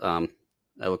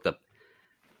looked up.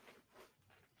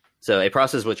 So a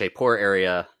process which a poor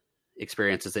area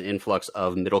experiences an influx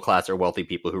of middle class or wealthy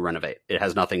people who renovate. It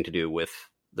has nothing to do with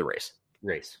the race.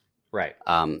 Right.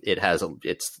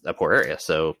 It's a poor area.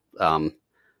 So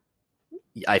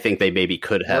I think they maybe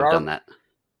could have done that.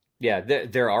 Yeah.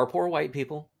 There are poor white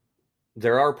people.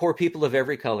 There are poor people of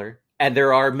every color, and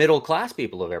there are middle class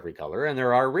people of every color, and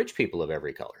there are rich people of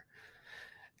every color.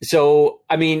 So,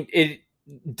 I mean,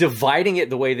 dividing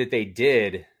it the way that they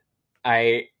did,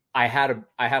 I had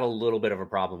a little bit of a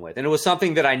problem with, and it was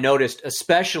something that I noticed,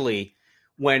 especially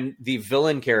when the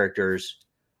villain characters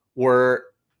were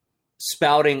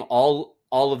spouting all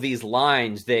of these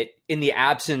lines that, in the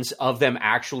absence of them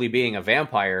actually being a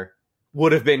vampire,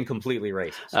 would have been completely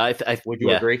racist. Would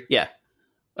you agree? Yeah.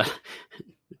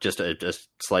 just a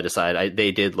slight aside,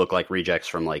 they did look like rejects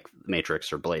from like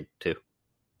Matrix or Blade too.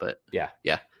 But yeah.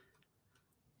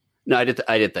 No, I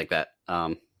did think that.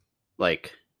 I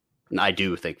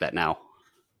do think that now.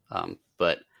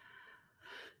 But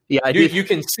yeah, you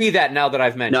can see that now that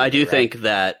I've mentioned. No, I do think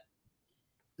that.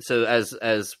 So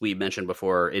as we mentioned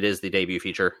before, it is the debut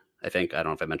feature. I think, I don't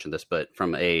know if I mentioned this, but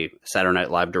from a Saturday Night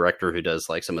Live director who does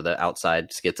like some of the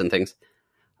outside skits and things.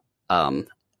 And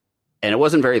it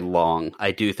wasn't very long. I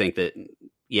do think that,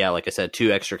 yeah, like I said,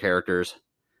 2 extra characters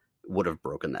would have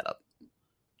broken that up.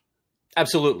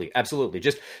 Absolutely.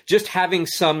 Just having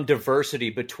some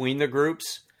diversity between the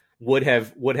groups would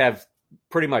have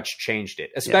pretty much changed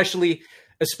it. Especially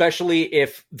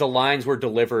if the lines were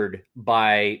delivered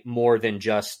by more than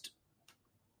just,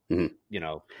 And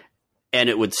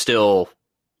it would still,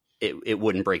 it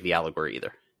wouldn't break the allegory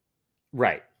either.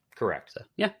 Right. Correct. So,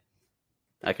 yeah,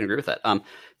 I can agree with that.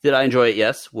 Did I enjoy it?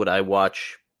 Yes. Would I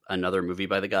watch another movie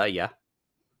by the guy? Yeah.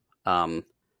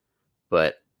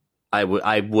 But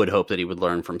I would hope that he would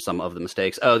learn from some of the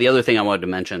mistakes. Oh, the other thing I wanted to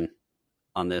mention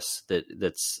on this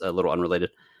that's a little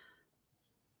unrelated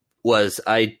was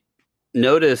I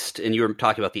noticed, and you were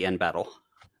talking about the end battle.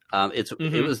 It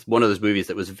was one of those movies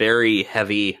that was very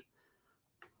heavy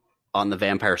on the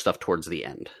vampire stuff towards the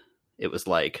end. It was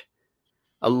like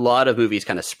a lot of movies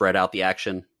kind of spread out the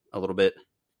action a little bit.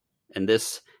 And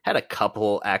this had a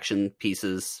couple action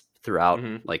pieces throughout,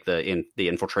 like the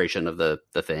infiltration of the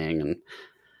thing.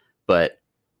 But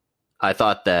I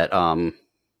thought that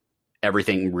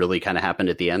everything really kind of happened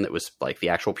at the end. That was like the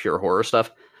actual pure horror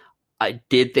stuff. I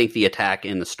did think the attack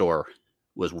in the store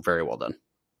was very well done.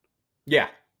 Yeah.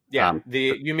 Yeah.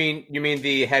 You mean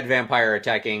the head vampire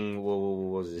attacking, what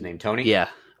was his name, Tony? Yeah.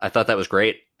 I thought that was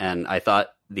great. And I thought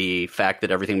the fact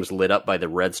that everything was lit up by the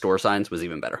red store signs was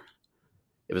even better.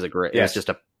 It was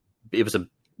it was a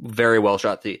very well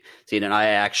shot scene. And I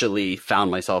actually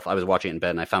found myself, I was watching it in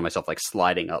bed and I found myself like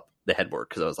sliding up the headboard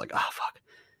because I was like, oh, fuck.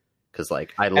 Because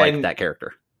like, I like that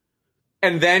character.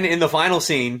 And then in the final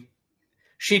scene,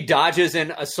 she dodges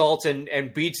and assaults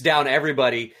and beats down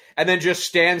everybody and then just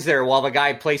stands there while the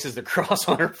guy places the cross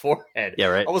on her forehead. Yeah,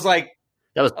 right. I was like,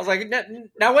 now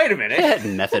wait a minute. They had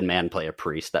Method Man play a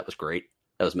priest. That was great.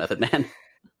 That was Method Man.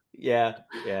 Yeah.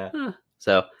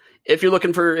 So if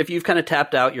you've kind of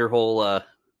tapped out your whole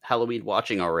Halloween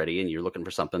watching already and you're looking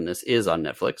for something, this is on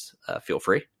Netflix. Feel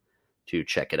free to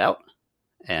check it out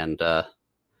and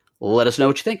let us know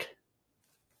what you think.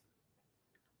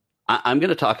 I'm going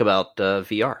to talk about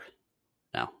VR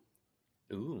now.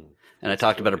 Ooh. And I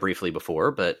talked about it briefly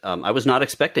before, but I was not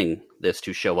expecting this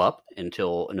to show up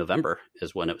until November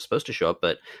is when it was supposed to show up,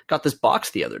 but got this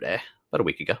box the other day, about a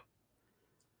week ago.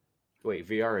 Wait,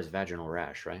 VR is vaginal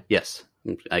rash, right? Yes.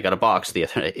 I got a box the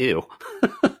other day. Ew.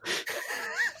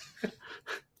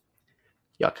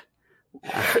 Yuck.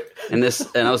 And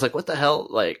I was like, what the hell?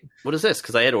 Like, what is this?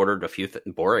 Because I had ordered a few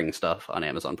boring stuff on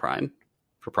Amazon Prime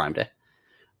for Prime Day.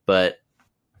 But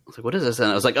I was like, what is this? And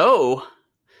I was like, oh,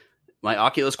 my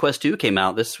Oculus Quest 2 came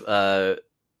out. This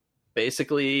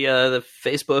basically, the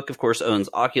Facebook, of course, owns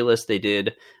Oculus. They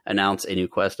did announce a new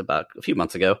Quest about a few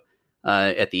months ago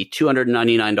at the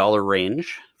 $299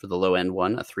 range for the low end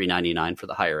one, a $399 for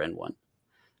the higher end one.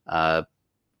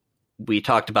 We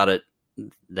talked about it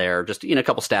there. Just a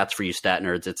couple stats for you stat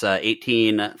nerds. It's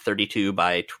 1832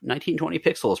 by 1920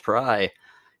 pixels per eye.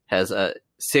 Has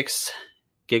 6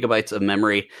 gigabytes of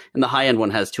memory, and the high-end one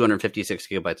has 256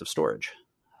 gigabytes of storage.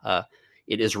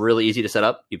 It is really easy to set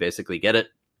up. You basically get it,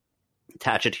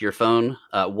 attach it to your phone.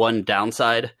 One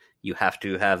downside, you have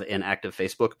to have an active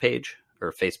Facebook page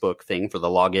or Facebook thing for the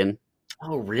login.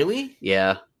 Oh, really?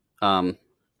 Yeah. Who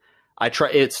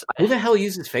the hell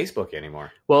uses Facebook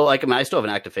anymore? Well, I still have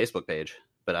an active Facebook page,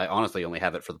 but I honestly only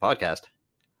have it for the podcast.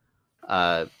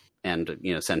 And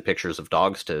send pictures of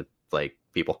dogs to like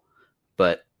people,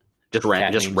 but just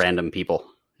random people.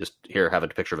 Just here, have a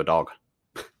picture of a dog.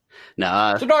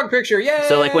 Nah, it's a dog picture. Yay!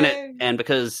 So like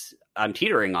because I'm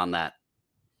teetering on that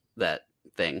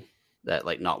thing, that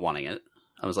like not wanting it.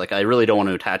 I was like, I really don't want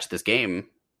to attach this game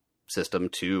system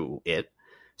to it.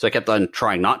 So I kept on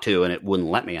trying not to, and it wouldn't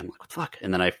let me. I'm like, what the fuck?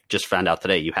 And then I just found out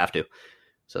today you have to.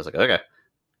 So I was like, okay.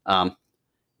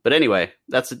 But anyway,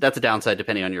 that's a downside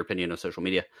depending on your opinion of social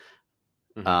media.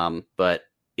 But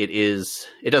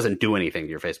it doesn't do anything to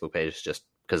your Facebook page just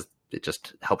because it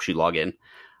just helps you log in.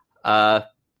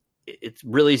 It's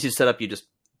really easy to set up. You just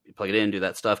plug it in, do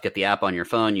that stuff, get the app on your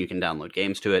phone. You can download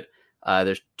games to it.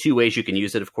 There's 2 ways you can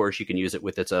use it. Of course, you can use it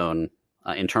with its own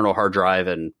internal hard drive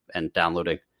and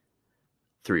downloading.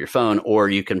 through your phone, or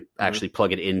you can actually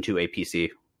plug it into a PC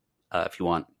if you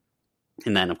want.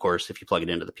 And then, of course, if you plug it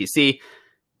into the PC,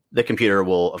 the computer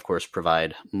will, of course,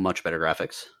 provide much better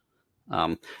graphics.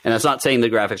 And that's not saying the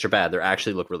graphics are bad. They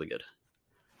actually look really good.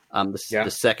 The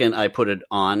second I put it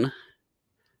on,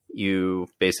 you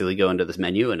basically go into this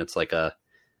menu, and it's like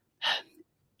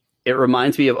it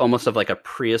reminds me of almost of like a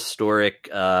prehistoric,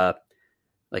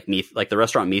 like the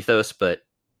restaurant Mythos, but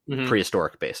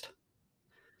prehistoric based.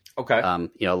 Okay.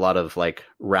 A lot of like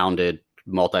rounded,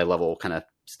 multi-level kind of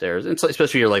stairs, and so,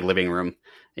 especially your like living room,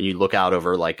 and you look out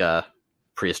over like a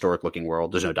prehistoric looking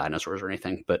world. There's no dinosaurs or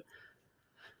anything, but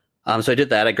so I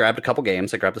did that. I grabbed a couple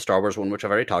games. I grabbed the Star Wars one, which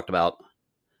I've already talked about.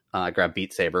 I grabbed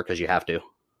Beat Saber because you have to,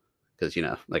 because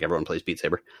like everyone plays Beat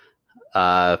Saber.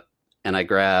 And I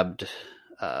grabbed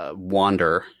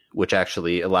Wander, which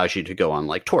actually allows you to go on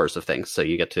like tours of things. So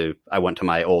I went to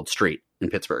my old street in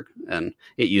Pittsburgh, and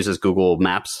it uses Google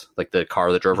Maps, like the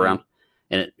car that drove around,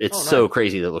 and it's so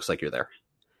crazy that it looks like you're there.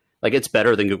 Like, it's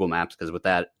better than Google Maps, because with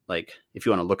that, like, if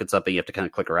you want to look at something, you have to kind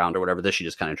of click around or whatever. This, you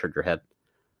just kind of turn your head.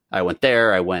 I went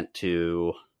there. I went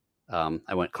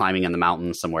climbing in the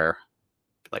mountains somewhere,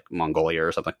 like Mongolia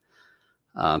or something.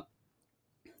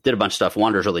 Did a bunch of stuff.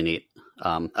 Wander's really neat.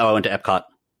 I went to Epcot,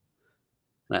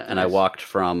 and I walked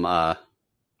from,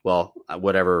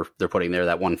 whatever they're putting there,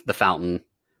 the fountain,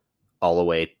 all the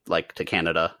way like to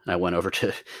Canada. And I went over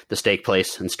to the steak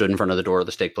place and stood in front of the door of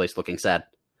the steak place looking sad.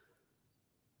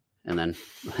 And then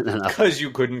because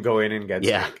you couldn't go in and get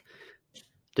steak.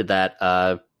 Did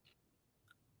that.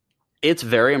 It's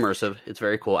very immersive. It's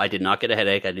very cool. I did not get a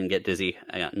headache. I didn't get dizzy.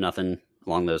 I got nothing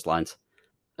along those lines.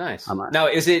 Nice. Now,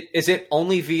 is it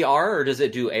only VR, or does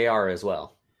it do AR as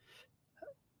well?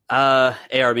 AR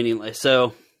meaning,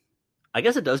 so I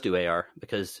guess it does do AR,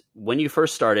 because when you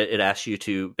first start it asks you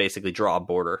to basically draw a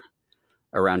border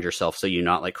around yourself so you're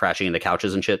not like crashing into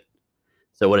couches and shit.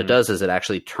 So what it does is it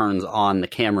actually turns on the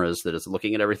cameras that is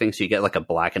looking at everything, so you get like a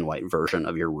black and white version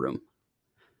of your room,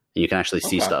 and you can actually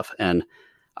see stuff. And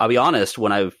I'll be honest,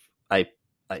 when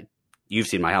you've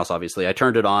seen my house, obviously, I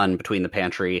turned it on between the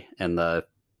pantry and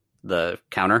the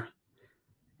counter,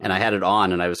 and I had it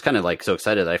on, and I was kind of like so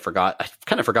excited that I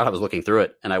kind of forgot I was looking through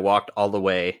it, and I walked all the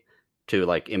way to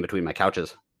like in between my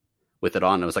couches with it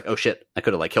on, and I was like, oh shit, I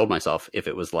could have like killed myself if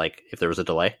there was a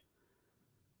delay.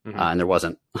 And there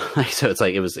wasn't. So it's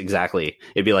like,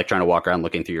 it'd be like trying to walk around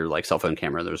looking through your like cell phone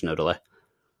camera. There was no delay.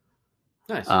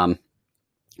 Nice. So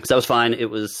that was fine.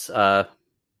 It was, the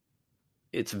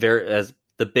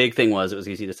big thing was, it was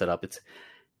easy to set up.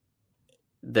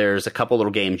 There's a couple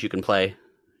little games you can play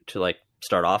to like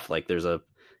start off. Like, there's a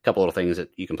couple little things that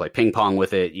you can play ping pong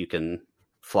with it. You can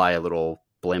fly a little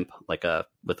blimp,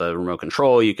 with a remote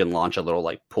control. You can launch a little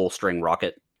like pull string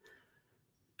rocket.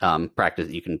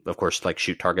 Practice. You can, of course, like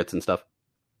shoot targets and stuff.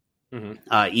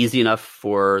 Easy enough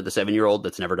for the 7-year-old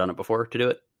that's never done it before to do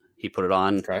it. He put it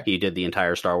on. Okay. He did the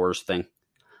entire Star Wars thing.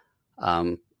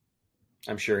 I'm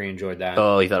sure he enjoyed that.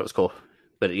 Oh, he thought it was cool.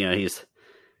 But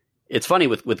it's funny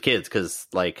with kids, because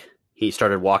like he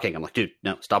started walking. I'm like, dude,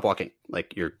 no, stop walking.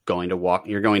 Like, you're going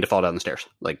to fall down the stairs.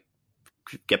 Like,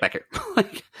 get back here.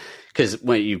 Because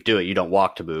when you do it, you don't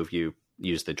walk to move. You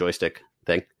use the joystick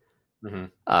thing.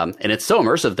 And it's so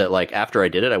immersive that like after I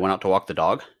did it, I went out to walk the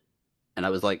dog, and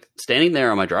I was like standing there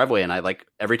on my driveway, and I like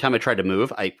every time I tried to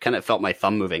move, I kind of felt my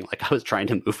thumb moving, like I was trying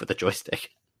to move with the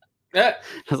joystick. I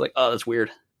was like, oh, that's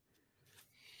weird.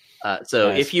 So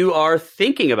nice. If you are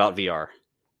thinking about VR,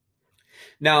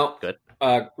 now, good.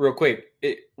 Real quick,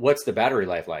 what's the battery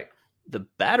life like? The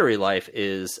battery life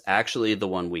is actually the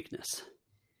one weakness.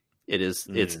 It's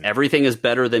everything is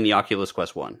better than the Oculus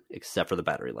Quest 1, except for the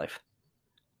battery life.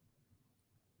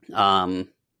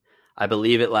 I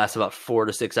believe it lasts about 4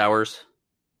 to 6 hours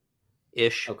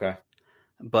ish. Okay.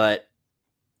 But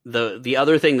the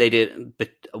other thing they did,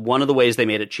 but one of the ways they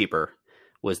made it cheaper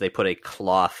was they put a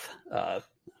cloth, hold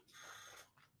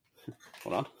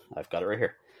on, I've got it right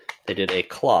here. They did a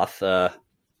cloth,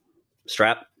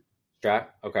 strap.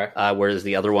 Okay. Whereas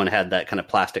the other one had that kind of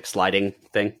plastic sliding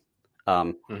thing.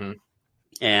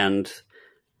 And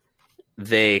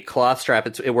the cloth strap,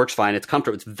 it works fine. It's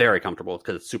comfortable. It's very comfortable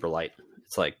because it's super light.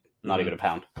 It's like not even a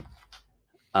pound.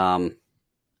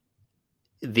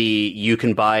 You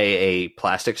can buy a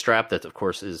plastic strap that, of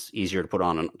course, is easier to put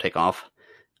on and take off,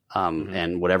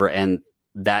 and whatever. And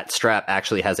that strap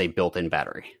actually has a built-in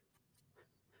battery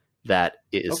that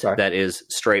is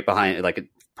straight behind. Like, it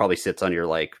probably sits on your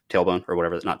like tailbone or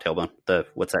whatever. It's not tailbone.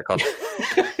 What's that called?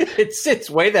 It sits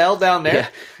way the hell down there. Yeah.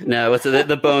 No, it's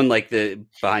the bone, like the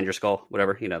behind your skull,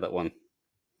 whatever. You know, that one.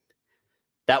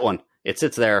 That one. It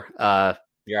sits there.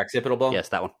 Your occipital bone? Yes,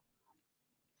 that one.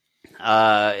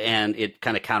 and it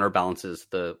kind of counterbalances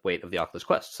the weight of the Oculus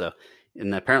Quest. So,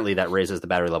 and apparently that raises the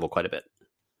battery level quite a bit.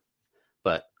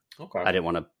 But Okay. I didn't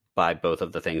want to buy both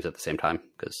of the things at the same time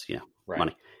because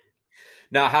money.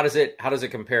 Now, how does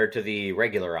it compare to the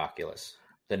regular Oculus,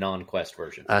 the non-Quest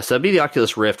version? So it'd be the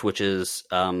Oculus Rift, which is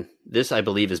this I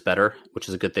believe is better, which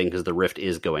is a good thing because the Rift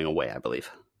is going away, I believe.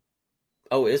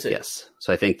 Oh, is it? Yes.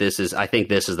 So I think this is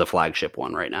the flagship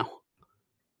one right now.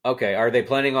 Okay. Are they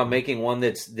planning on making one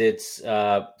that's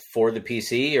for the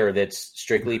PC or that's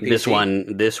strictly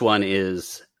PC? This one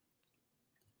is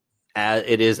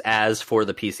as for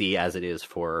the PC as it is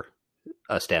for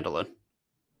a standalone.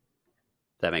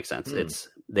 That makes sense. It's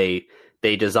they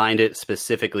designed it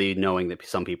specifically knowing that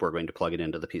some people are going to plug it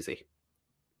into the PC.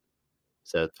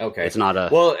 So it's not a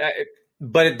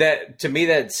but that to me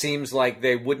that seems like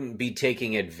they wouldn't be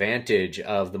taking advantage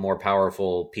of the more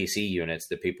powerful PC units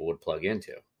that people would plug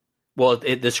into. Well,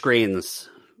 the screens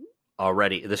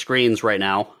right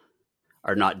now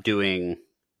are not doing.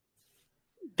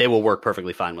 They will work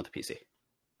perfectly fine with the PC.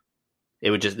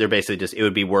 It would it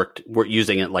would be we're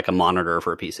using it like a monitor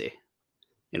for a PC,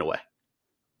 in a way.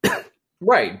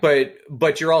 Right,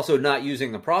 but you're also not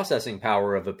using the processing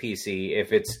power of a PC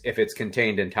if it's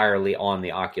contained entirely on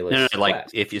the Oculus. No,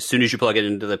 like as soon as you plug it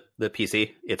into the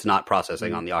PC, it's not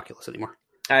processing on the Oculus anymore.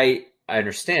 I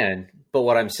understand, but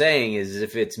what I'm saying is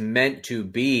if it's meant to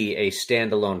be a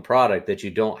standalone product that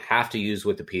you don't have to use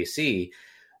with the PC,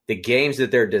 the games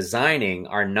that they're designing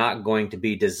are not going to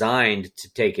be designed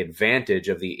to take advantage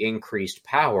of the increased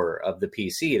power of the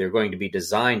PC. They're going to be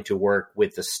designed to work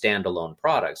with the standalone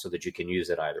product so that you can use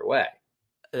it either way.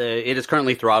 It is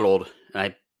currently throttled.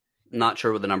 I'm not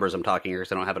sure what the numbers I'm talking here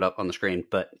because I don't have it up on the screen,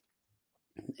 but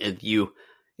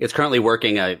it's currently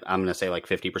working. I'm going to say like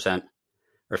 50%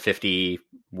 or 50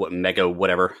 mega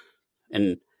whatever,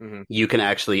 and you can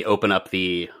actually open up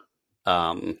the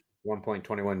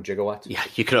 1.21 gigawatts. Yeah,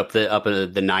 you could up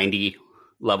the 90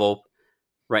 level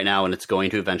right now, and it's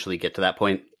going to eventually get to that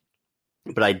point.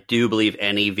 But I do believe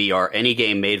any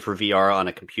game made for VR on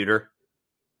a computer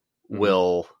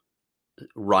will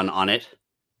run on it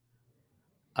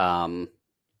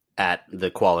at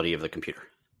the quality of the computer.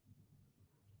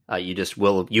 You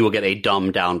will get a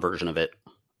dumbed down version of it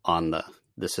on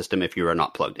the system if you are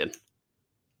not plugged in.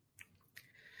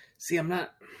 See, I'm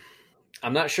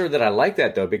not sure that I like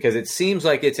that though, because it seems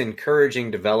like it's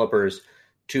encouraging developers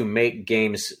to make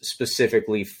games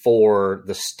specifically for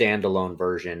the standalone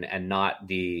version and not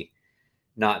the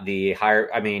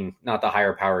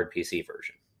higher powered PC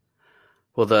version.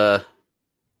 Well, the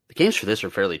games for this are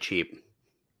fairly cheap.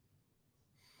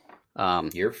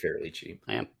 You're fairly cheap.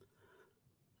 I am.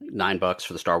 $9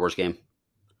 for the Star Wars game.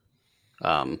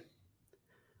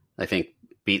 I think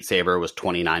Beat Saber was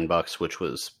 $29, which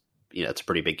was, it's a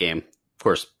pretty big game. Of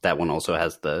course, that one also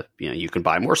has you can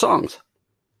buy more songs.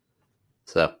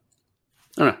 So,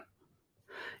 I don't know.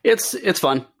 It's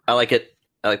fun. I like it.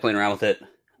 I like playing around with it.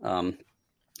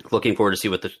 Looking forward to see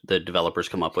what the developers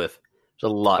come up with.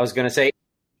 There's a lot. I was going to say,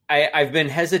 I've been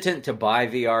hesitant to buy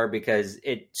VR because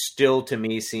it still, to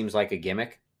me, seems like a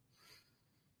gimmick.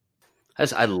 I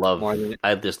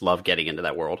just love getting into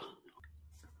that world.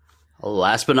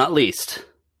 Last but not least,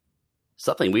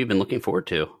 something we've been looking forward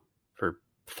to for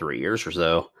 3 years or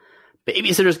so.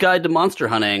 Babysitter's Guide to Monster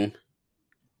Hunting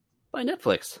by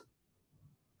Netflix.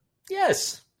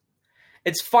 Yes.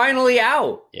 It's finally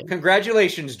out. Yeah.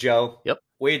 Congratulations, Joe. Yep.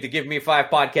 Waited to give me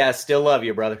 5 podcasts. Still love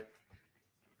you, brother.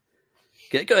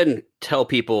 Go ahead and tell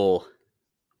people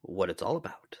what it's all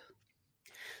about.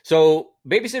 So,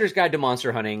 Babysitter's Guide to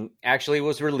Monster Hunting actually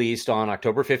was released on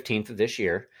October 15th of this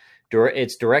year.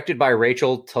 It's directed by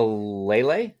Rachel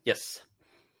Talalay. Yes.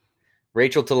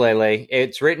 Rachel Talalay.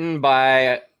 It's written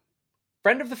by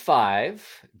friend of the five,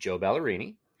 Joe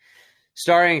Ballerini.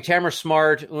 Starring Tamara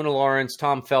Smart, Una Lawrence,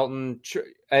 Tom Felton.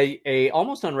 A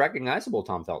almost unrecognizable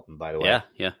Tom Felton, by the way.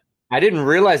 Yeah. I didn't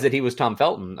realize that he was Tom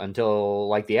Felton until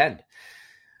like the end.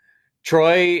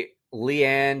 Troy,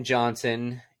 Leanne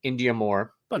Johnson, India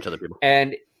Moore. Bunch of other people.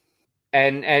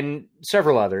 And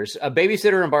several others. A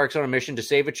babysitter embarks on a mission to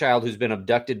save a child who's been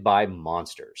abducted by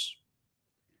monsters.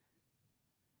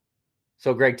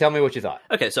 So, Greg, tell me what you thought.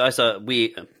 Okay, so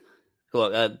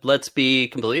let's be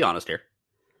completely honest here.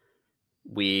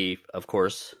 We, of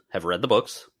course, have read the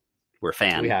books. We're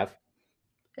fans. We have.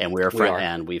 And we're a friend,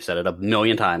 and we've said it a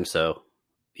million times. So,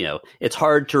 it's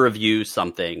hard to review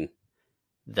something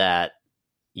that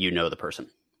the person.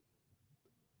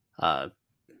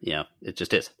 It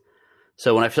just is.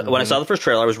 So when I saw the first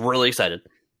trailer, I was really excited.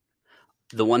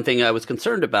 The one thing I was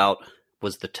concerned about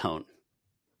was the tone.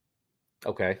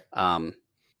 Okay.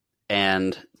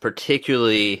 And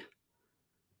particularly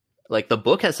Like, the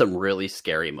book has some really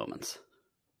scary moments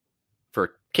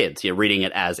for kids. You're reading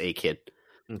it as a kid.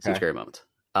 Some scary moments.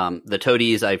 The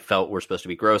toadies I felt were supposed to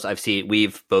be gross.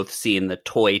 We've both seen the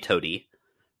toy toady,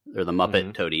 or the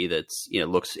Muppet toady. That's,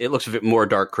 looks more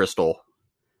Dark Crystal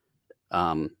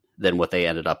than what they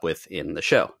ended up with in the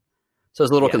show. So I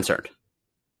was a little concerned.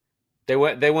 They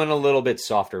went a little bit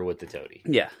softer with the toady.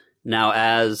 Yeah. Now,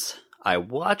 as I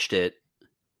watched it,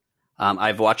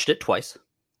 I've watched it twice.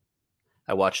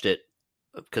 I watched it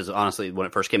because, honestly, when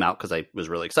it first came out, because I was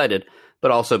really excited,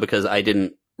 but also because I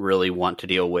didn't really want to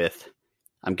deal with,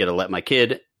 I'm going to let my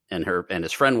kid and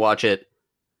his friend watch it.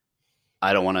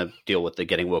 I don't want to deal with the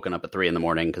getting woken up at 3 a.m.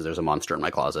 because there's a monster in my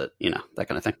closet, that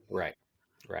kind of thing. Right.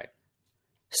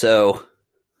 So,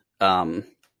 I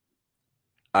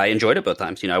enjoyed it both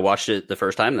times. I watched it the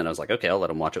first time, and then I was like, okay, I'll let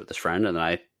him watch it with his friend, and then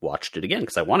I watched it again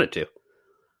because I wanted to.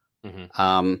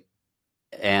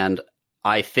 And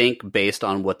I think based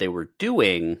on what they were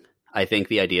doing, I think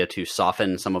the idea to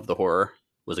soften some of the horror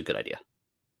was a good idea.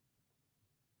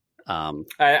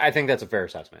 I think that's a fair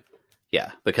assessment.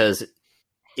 Yeah, because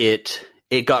it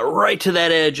got right to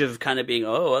that edge of kind of being,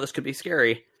 oh, this could be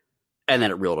scary, and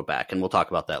then it reeled it back, and we'll talk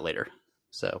about that later.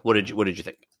 So, what did you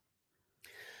think?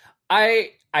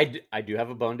 I do have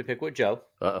a bone to pick with Joe.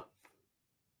 Uh-oh.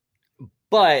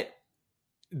 But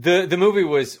the movie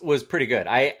was pretty good.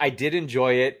 I did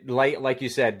enjoy it. Like you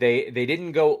said, they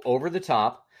didn't go over the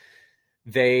top.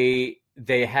 They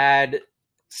had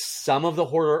some of the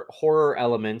horror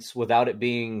elements without it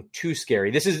being too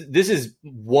scary. This is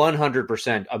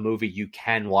 100% a movie you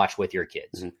can watch with your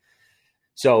kids. Mm-hmm.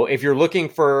 So if you're looking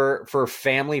for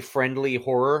family friendly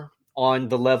horror on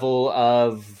the level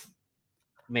of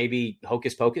maybe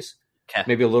Hocus Pocus,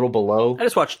 maybe a little below. I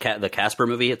just watched the Casper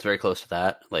movie. It's very close to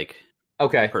that. Like,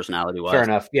 okay, personality wise, fair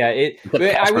enough. Yeah,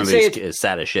 I would say it's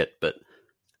sad as shit, but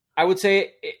I would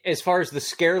say as far as the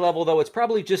scare level, though, it's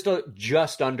probably just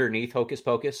underneath Hocus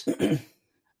Pocus.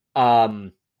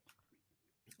 But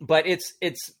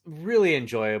it's really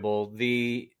enjoyable.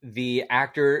 The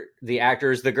actors,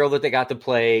 the girl that they got to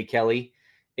play Kelly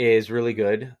is really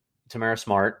good. Tamara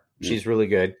Smart, she's really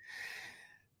good.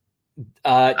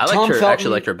 I actually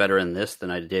liked her better in this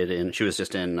than I did in. She was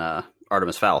just in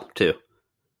Artemis Fowl too.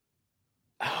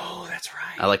 Oh, that's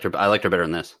right. I liked her better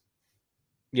in this.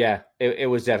 Yeah, it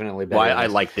was definitely better. Well, I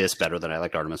like this better than I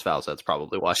liked Artemis Fowl, so that's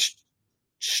probably why.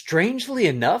 Strangely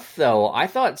enough, though, I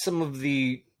thought some of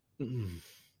the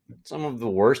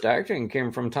worst acting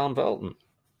came from Tom Felton.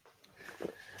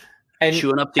 And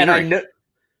chewing up scenery.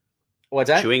 What's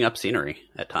that? Chewing up scenery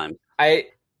at times. I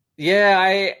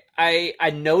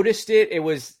noticed it. It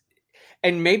was,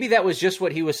 and maybe that was just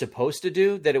what he was supposed to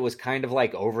do. That it was kind of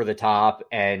like over the top,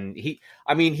 and he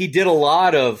did a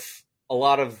lot of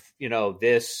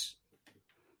this,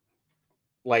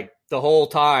 like the whole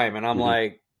time, and I'm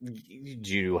like,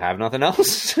 do you have nothing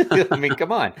else? I mean,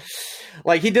 come on.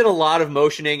 Like, he did a lot of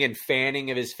motioning and fanning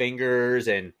of his fingers,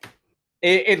 and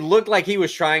it looked like he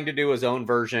was trying to do his own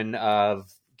version of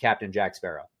Captain Jack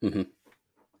Sparrow. Mm-hmm.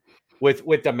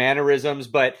 With the mannerisms,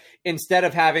 but instead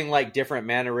of having like different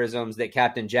mannerisms that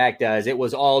Captain Jack does, it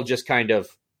was all just kind of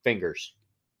fingers,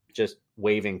 just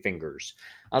waving fingers.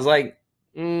 I was like,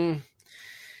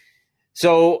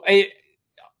 So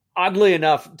oddly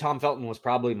enough, Tom Felton was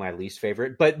probably my least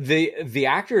favorite, but the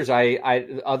actors,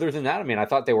 I other than that, I mean, I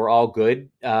thought they were all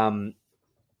good.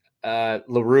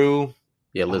 LaRue.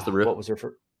 Yeah, Liz LaRue. What was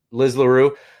Liz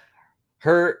LaRue.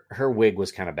 Her wig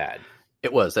was kind of bad.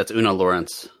 It was. That's Una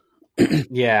Lawrence.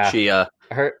 Yeah, she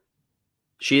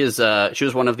was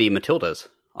one of the Matildas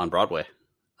on Broadway,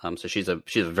 so she's a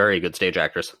very good stage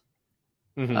actress.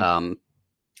 Mm-hmm.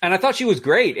 And I thought she was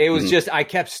great. It was just I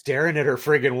kept staring at her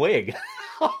friggin' wig.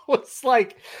 I was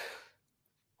like,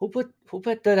 who put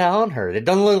that on her? It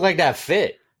doesn't look like that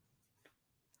fit.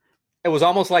 It was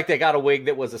almost like they got a wig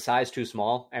that was a size too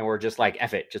small, and we're just like,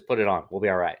 F it, just put it on, we'll be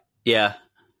all right. Yeah.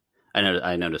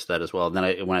 I noticed that as well. And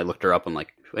then when I looked her up, I'm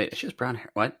like, wait, she has brown hair.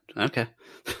 What? Okay.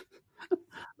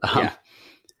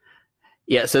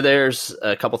 Yeah. So there's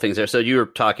a couple things there. So you were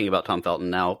talking about Tom Felton.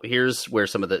 Now here's where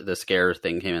some of the scare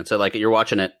thing came in. So like you're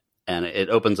watching it and it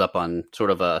opens up on sort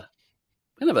of a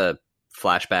kind of a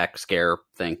flashback scare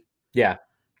thing. Yeah.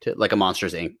 To like a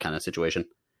Monsters Inc. kind of situation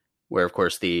where of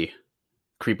course the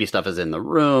creepy stuff is in the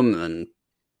room and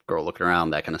girl looking around,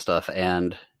 that kind of stuff.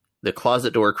 And the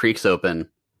closet door creaks open.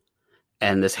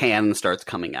 And this hand starts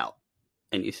coming out,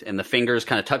 and the fingers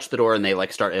kind of touch the door, and they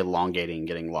like start elongating,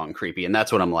 getting long, creepy, and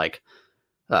that's when I'm like,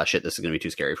 "Oh shit, this is gonna be too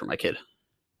scary for my kid."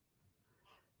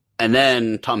 And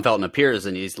then Tom Felton appears,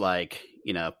 and he's like,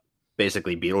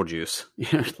 basically Beetlejuice,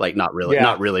 like not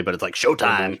really, but it's like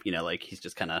showtime, like he's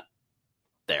just kind of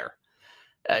there.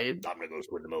 I'm gonna go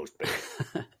with the most.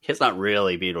 It's not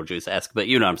really Beetlejuice-esque, but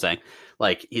you know what I'm saying.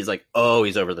 Like, he's like, oh,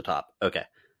 he's over the top. Okay.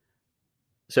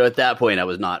 So at that point, I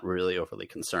was not really overly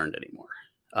concerned anymore.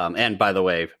 And by the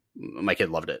way, my kid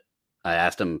loved it. I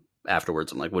asked him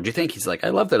afterwards, I'm like, what'd you think? He's like, I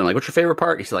loved it. I'm like, what's your favorite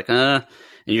part? He's like, And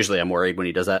usually I'm worried when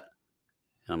he does that.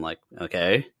 And I'm like,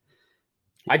 okay.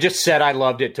 I just said I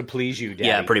loved it to please you, Daddy.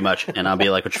 Yeah, pretty much. And I'll be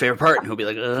like, what's your favorite part? And he'll be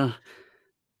like,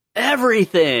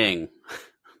 everything.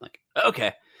 I'm like,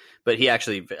 okay. But he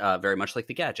actually very much liked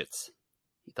the gadgets.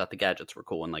 He thought the gadgets were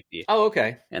cool, and like the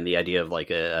okay. And the idea of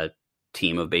like a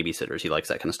team of babysitters. He likes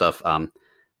that kind of stuff.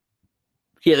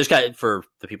 Yeah, there's got, for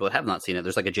the people that have not seen it,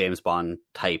 there's like a James Bond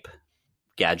type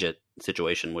gadget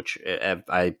situation, which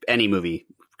any movie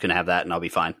can have that, and I'll be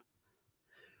fine.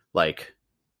 Like,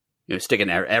 you know, stick in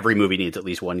there. Every movie needs at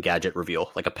least one gadget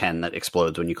reveal, like a pen that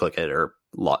explodes when you click it, or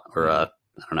I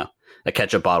don't know, a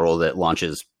ketchup bottle that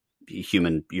launches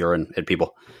human urine at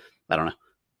people. I don't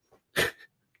know.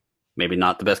 Maybe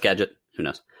not the best gadget. Who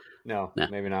knows? No,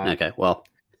 maybe not. Okay, well,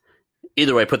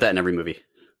 either way, put that in every movie,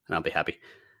 and I'll be happy.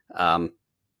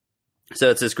 So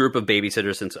it's this group of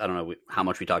babysitters. Since I don't know how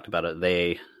much we talked about it,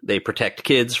 they protect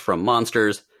kids from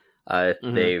monsters.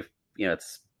 They've, you know,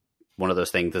 it's one of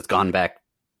those things that's gone back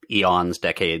eons,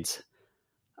 decades,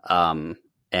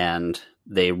 and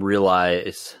they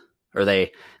realize, or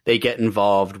they get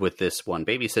involved with this one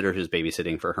babysitter who's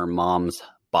babysitting for her mom's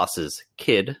boss's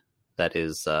kid. That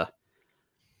is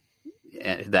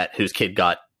whose kid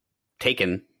got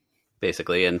taken,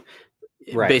 basically, and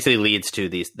basically leads to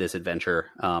this adventure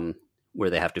where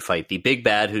they have to fight the big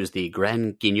bad, who's the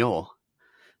Grand Guignol.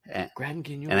 And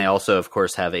they also, of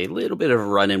course, have a little bit of a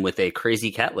run-in with a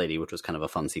crazy cat lady, which was kind of a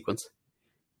fun sequence.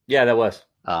 Yeah, that was.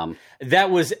 That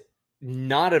was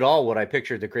not at all what I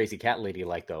pictured the crazy cat lady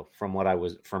like, though, from when I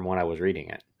was reading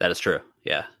it. That is true.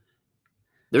 Yeah,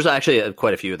 there's actually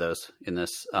quite a few of those in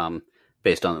this,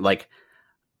 based on, like,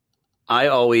 I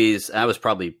was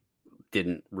probably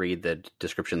didn't read the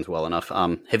descriptions well enough.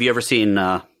 Have you ever seen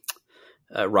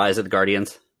Rise of the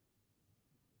Guardians?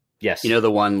 Yes. You know,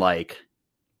 the one, like,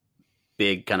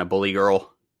 big kind of bully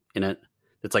girl in it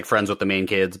that's like friends with the main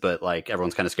kids, but like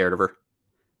everyone's kind of scared of her.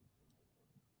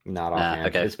 Not offhand.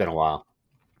 Okay. It's been a while.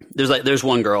 There's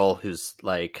one girl who's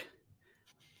like,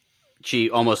 she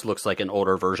almost looks like an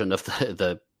older version of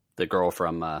the girl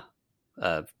from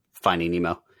Finding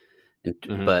Nemo.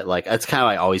 But like, that's kind of,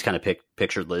 I always kind of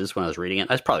pictured Liz when I was reading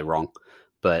it. I was probably wrong,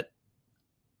 but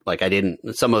like,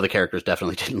 some of the characters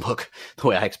definitely didn't look the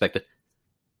way I expected.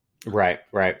 Right.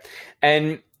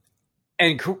 And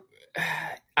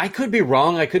I could be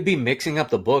wrong. I could be mixing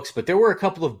up the books, but there were a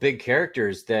couple of big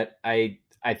characters that I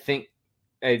think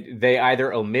they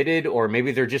either omitted, or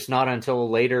maybe they're just not until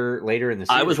later in the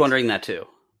series. I was wondering that too.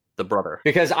 The brother.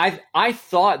 Because I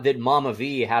thought that Mama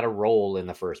V had a role in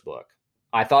the first book.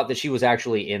 I thought that she was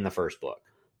actually in the first book.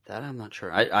 That I'm not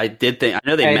sure. I did think, I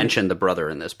know they mentioned the brother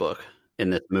in this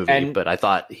movie, but I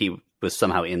thought he was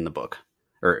somehow in the book.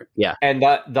 Or yeah, and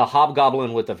the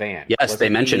hobgoblin with the van. Yes, they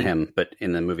mention him, but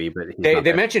in the movie, but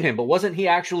they mention him, but wasn't he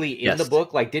actually in the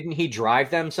book? Like, didn't he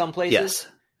drive them someplaces? Yes.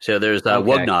 So there's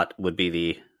Wugnot would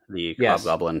be the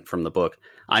hobgoblin from the book.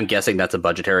 I'm guessing that's a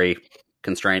budgetary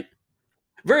constraint.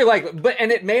 Very likely,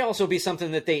 and it may also be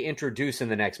something that they introduce in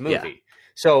the next movie. Yeah.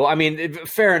 So I mean,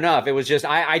 fair enough. It was just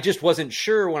I just wasn't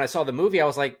sure when I saw the movie. I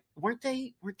was like, weren't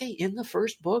they in the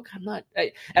first book? And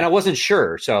I wasn't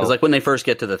sure. So it's like when they first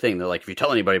get to the thing, they're like, if you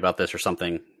tell anybody about this or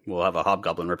something, we'll have a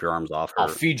hobgoblin rip your arms off. I'll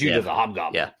feed you to the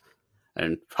hobgoblin. Yeah,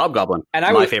 and hobgoblin, and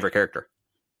my favorite character.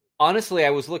 Honestly, I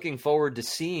was looking forward to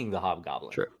seeing the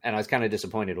hobgoblin. True. And I was kind of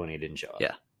disappointed when he didn't show up.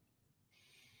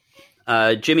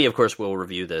 Yeah. Jimmy, of course, will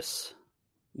review this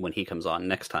when he comes on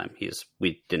next time.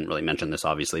 We didn't really mention this,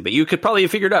 obviously, but you could probably have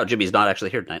figured out Jimmy's not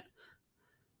actually here tonight.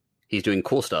 He's doing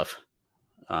cool stuff.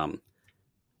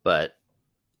 But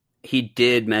he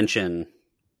did mention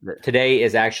that today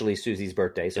is actually Susie's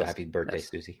birthday, so happy birthday,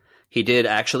 Susie. He did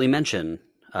actually mention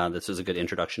this is a good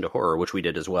introduction to horror, which we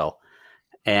did as well.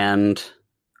 And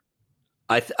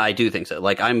I do think so.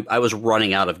 Like, I was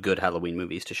running out of good Halloween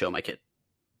movies to show my kid.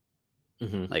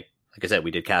 Mm-hmm. Like I said,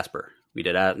 we did Casper. We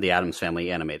did the Addams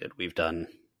Family animated. We've done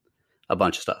a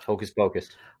bunch of stuff. Hocus Pocus.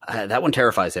 That one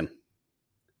terrifies him.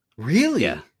 Really?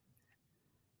 Yeah.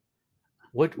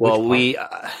 Which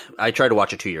I tried to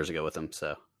watch it 2 years ago with him,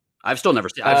 so I've still never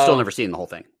seen the whole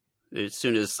thing. As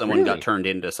soon as someone got turned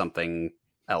into something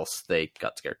else, they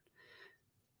got scared.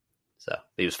 So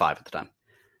he was 5 at the time,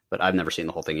 but I've never seen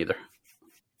the whole thing either.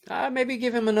 Maybe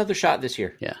give him another shot this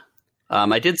year. Yeah.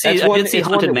 I did see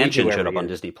Haunted Mansion showed up on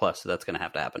Disney Plus, so that's going to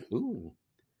have to happen. Ooh.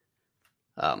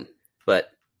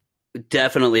 But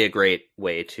definitely a great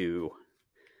way to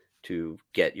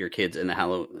get your kids in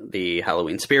the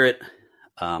Halloween spirit.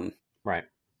 Right.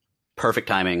 Perfect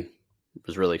timing.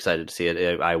 Was really excited to see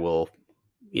it. I will,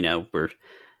 the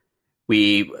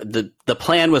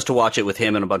plan was to watch it with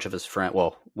him and a bunch of his friends.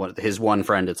 Well, his one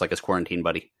friend, it's like his quarantine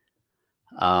buddy.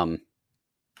 And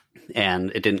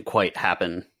it didn't quite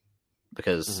happen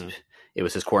because it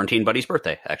was his quarantine buddy's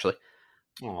birthday, actually.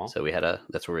 Aww. So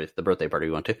that's where the birthday party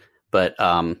we went to. But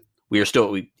we were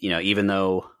still, even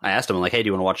though I asked him, I'm like, hey, do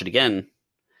you want to watch it again?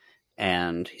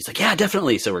 And he's like, yeah,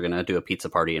 definitely. So we're going to do a pizza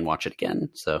party and watch it again.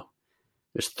 So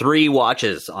there's 3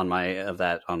 watches on my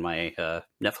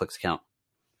Netflix account.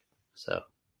 So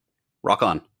rock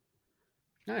on.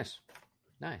 Nice.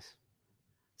 Does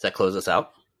that close us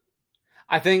out?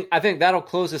 I think that'll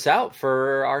close us out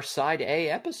for our Side A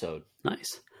episode.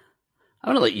 Nice. I'm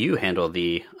going to let you handle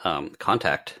the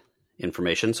contact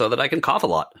information so that I can cough a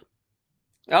lot.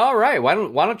 All right. Why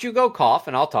don't you go cough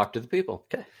and I'll talk to the people.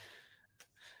 Okay.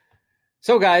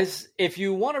 So, guys, if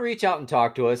you want to reach out and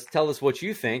talk to us, tell us what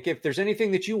you think. If there's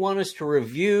anything that you want us to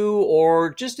review,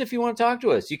 or just if you want to talk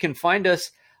to us, you can find us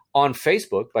on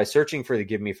Facebook by searching for the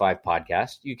Give Me 5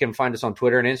 podcast. You can find us on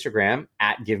Twitter and Instagram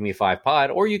at Give Me 5 Pod,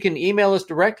 or you can email us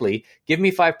directly,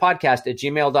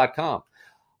 giveme5podcast@gmail.com.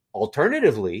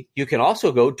 Alternatively, you can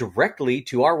also go directly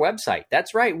to our website.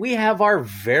 That's right. We have our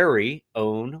very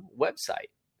own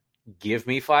website,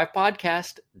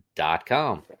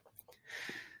 giveme5podcast.com.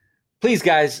 Please,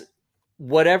 guys,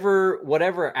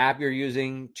 whatever app you're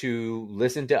using to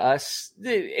listen to us,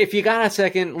 if you got a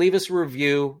second, leave us a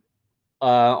review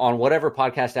on whatever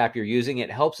podcast app you're using.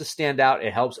 It helps us stand out.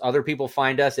 It helps other people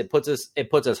find us. It puts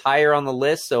us higher on the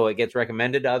list, so it gets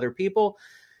recommended to other people,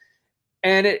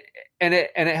 and it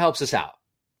helps us out.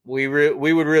 We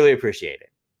would really appreciate it.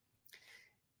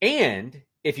 And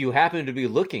if you happen to be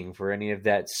looking for any of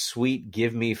that sweet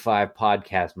Give Me 5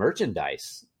 podcast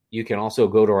merchandise, you can also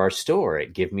go to our store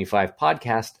at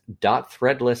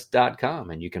giveme5podcast.threadless.com,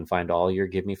 and you can find all your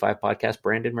Give Me 5 podcast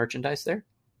branded merchandise there.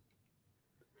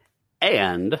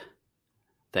 And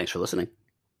thanks for listening.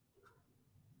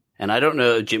 And I don't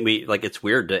know, Jimmy, it's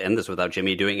weird to end this without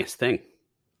Jimmy doing his thing.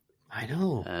 I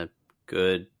know.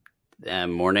 Good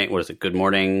morning. What is it? Good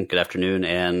morning, good afternoon,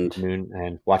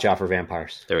 and watch out for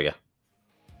vampires. There we go.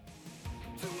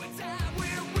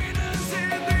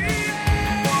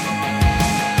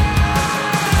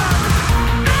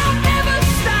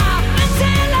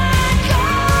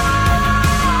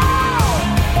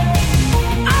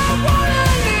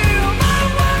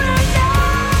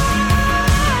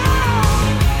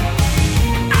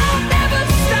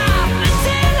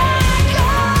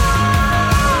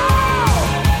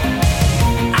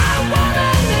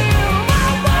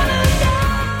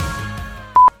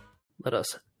 Let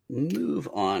us move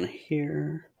on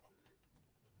here.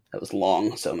 That was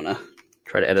long, so I'm going to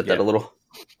try to edit that a little.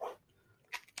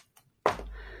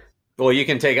 Well, you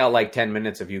can take out 10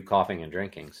 minutes of you coughing and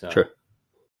drinking. So. Sure.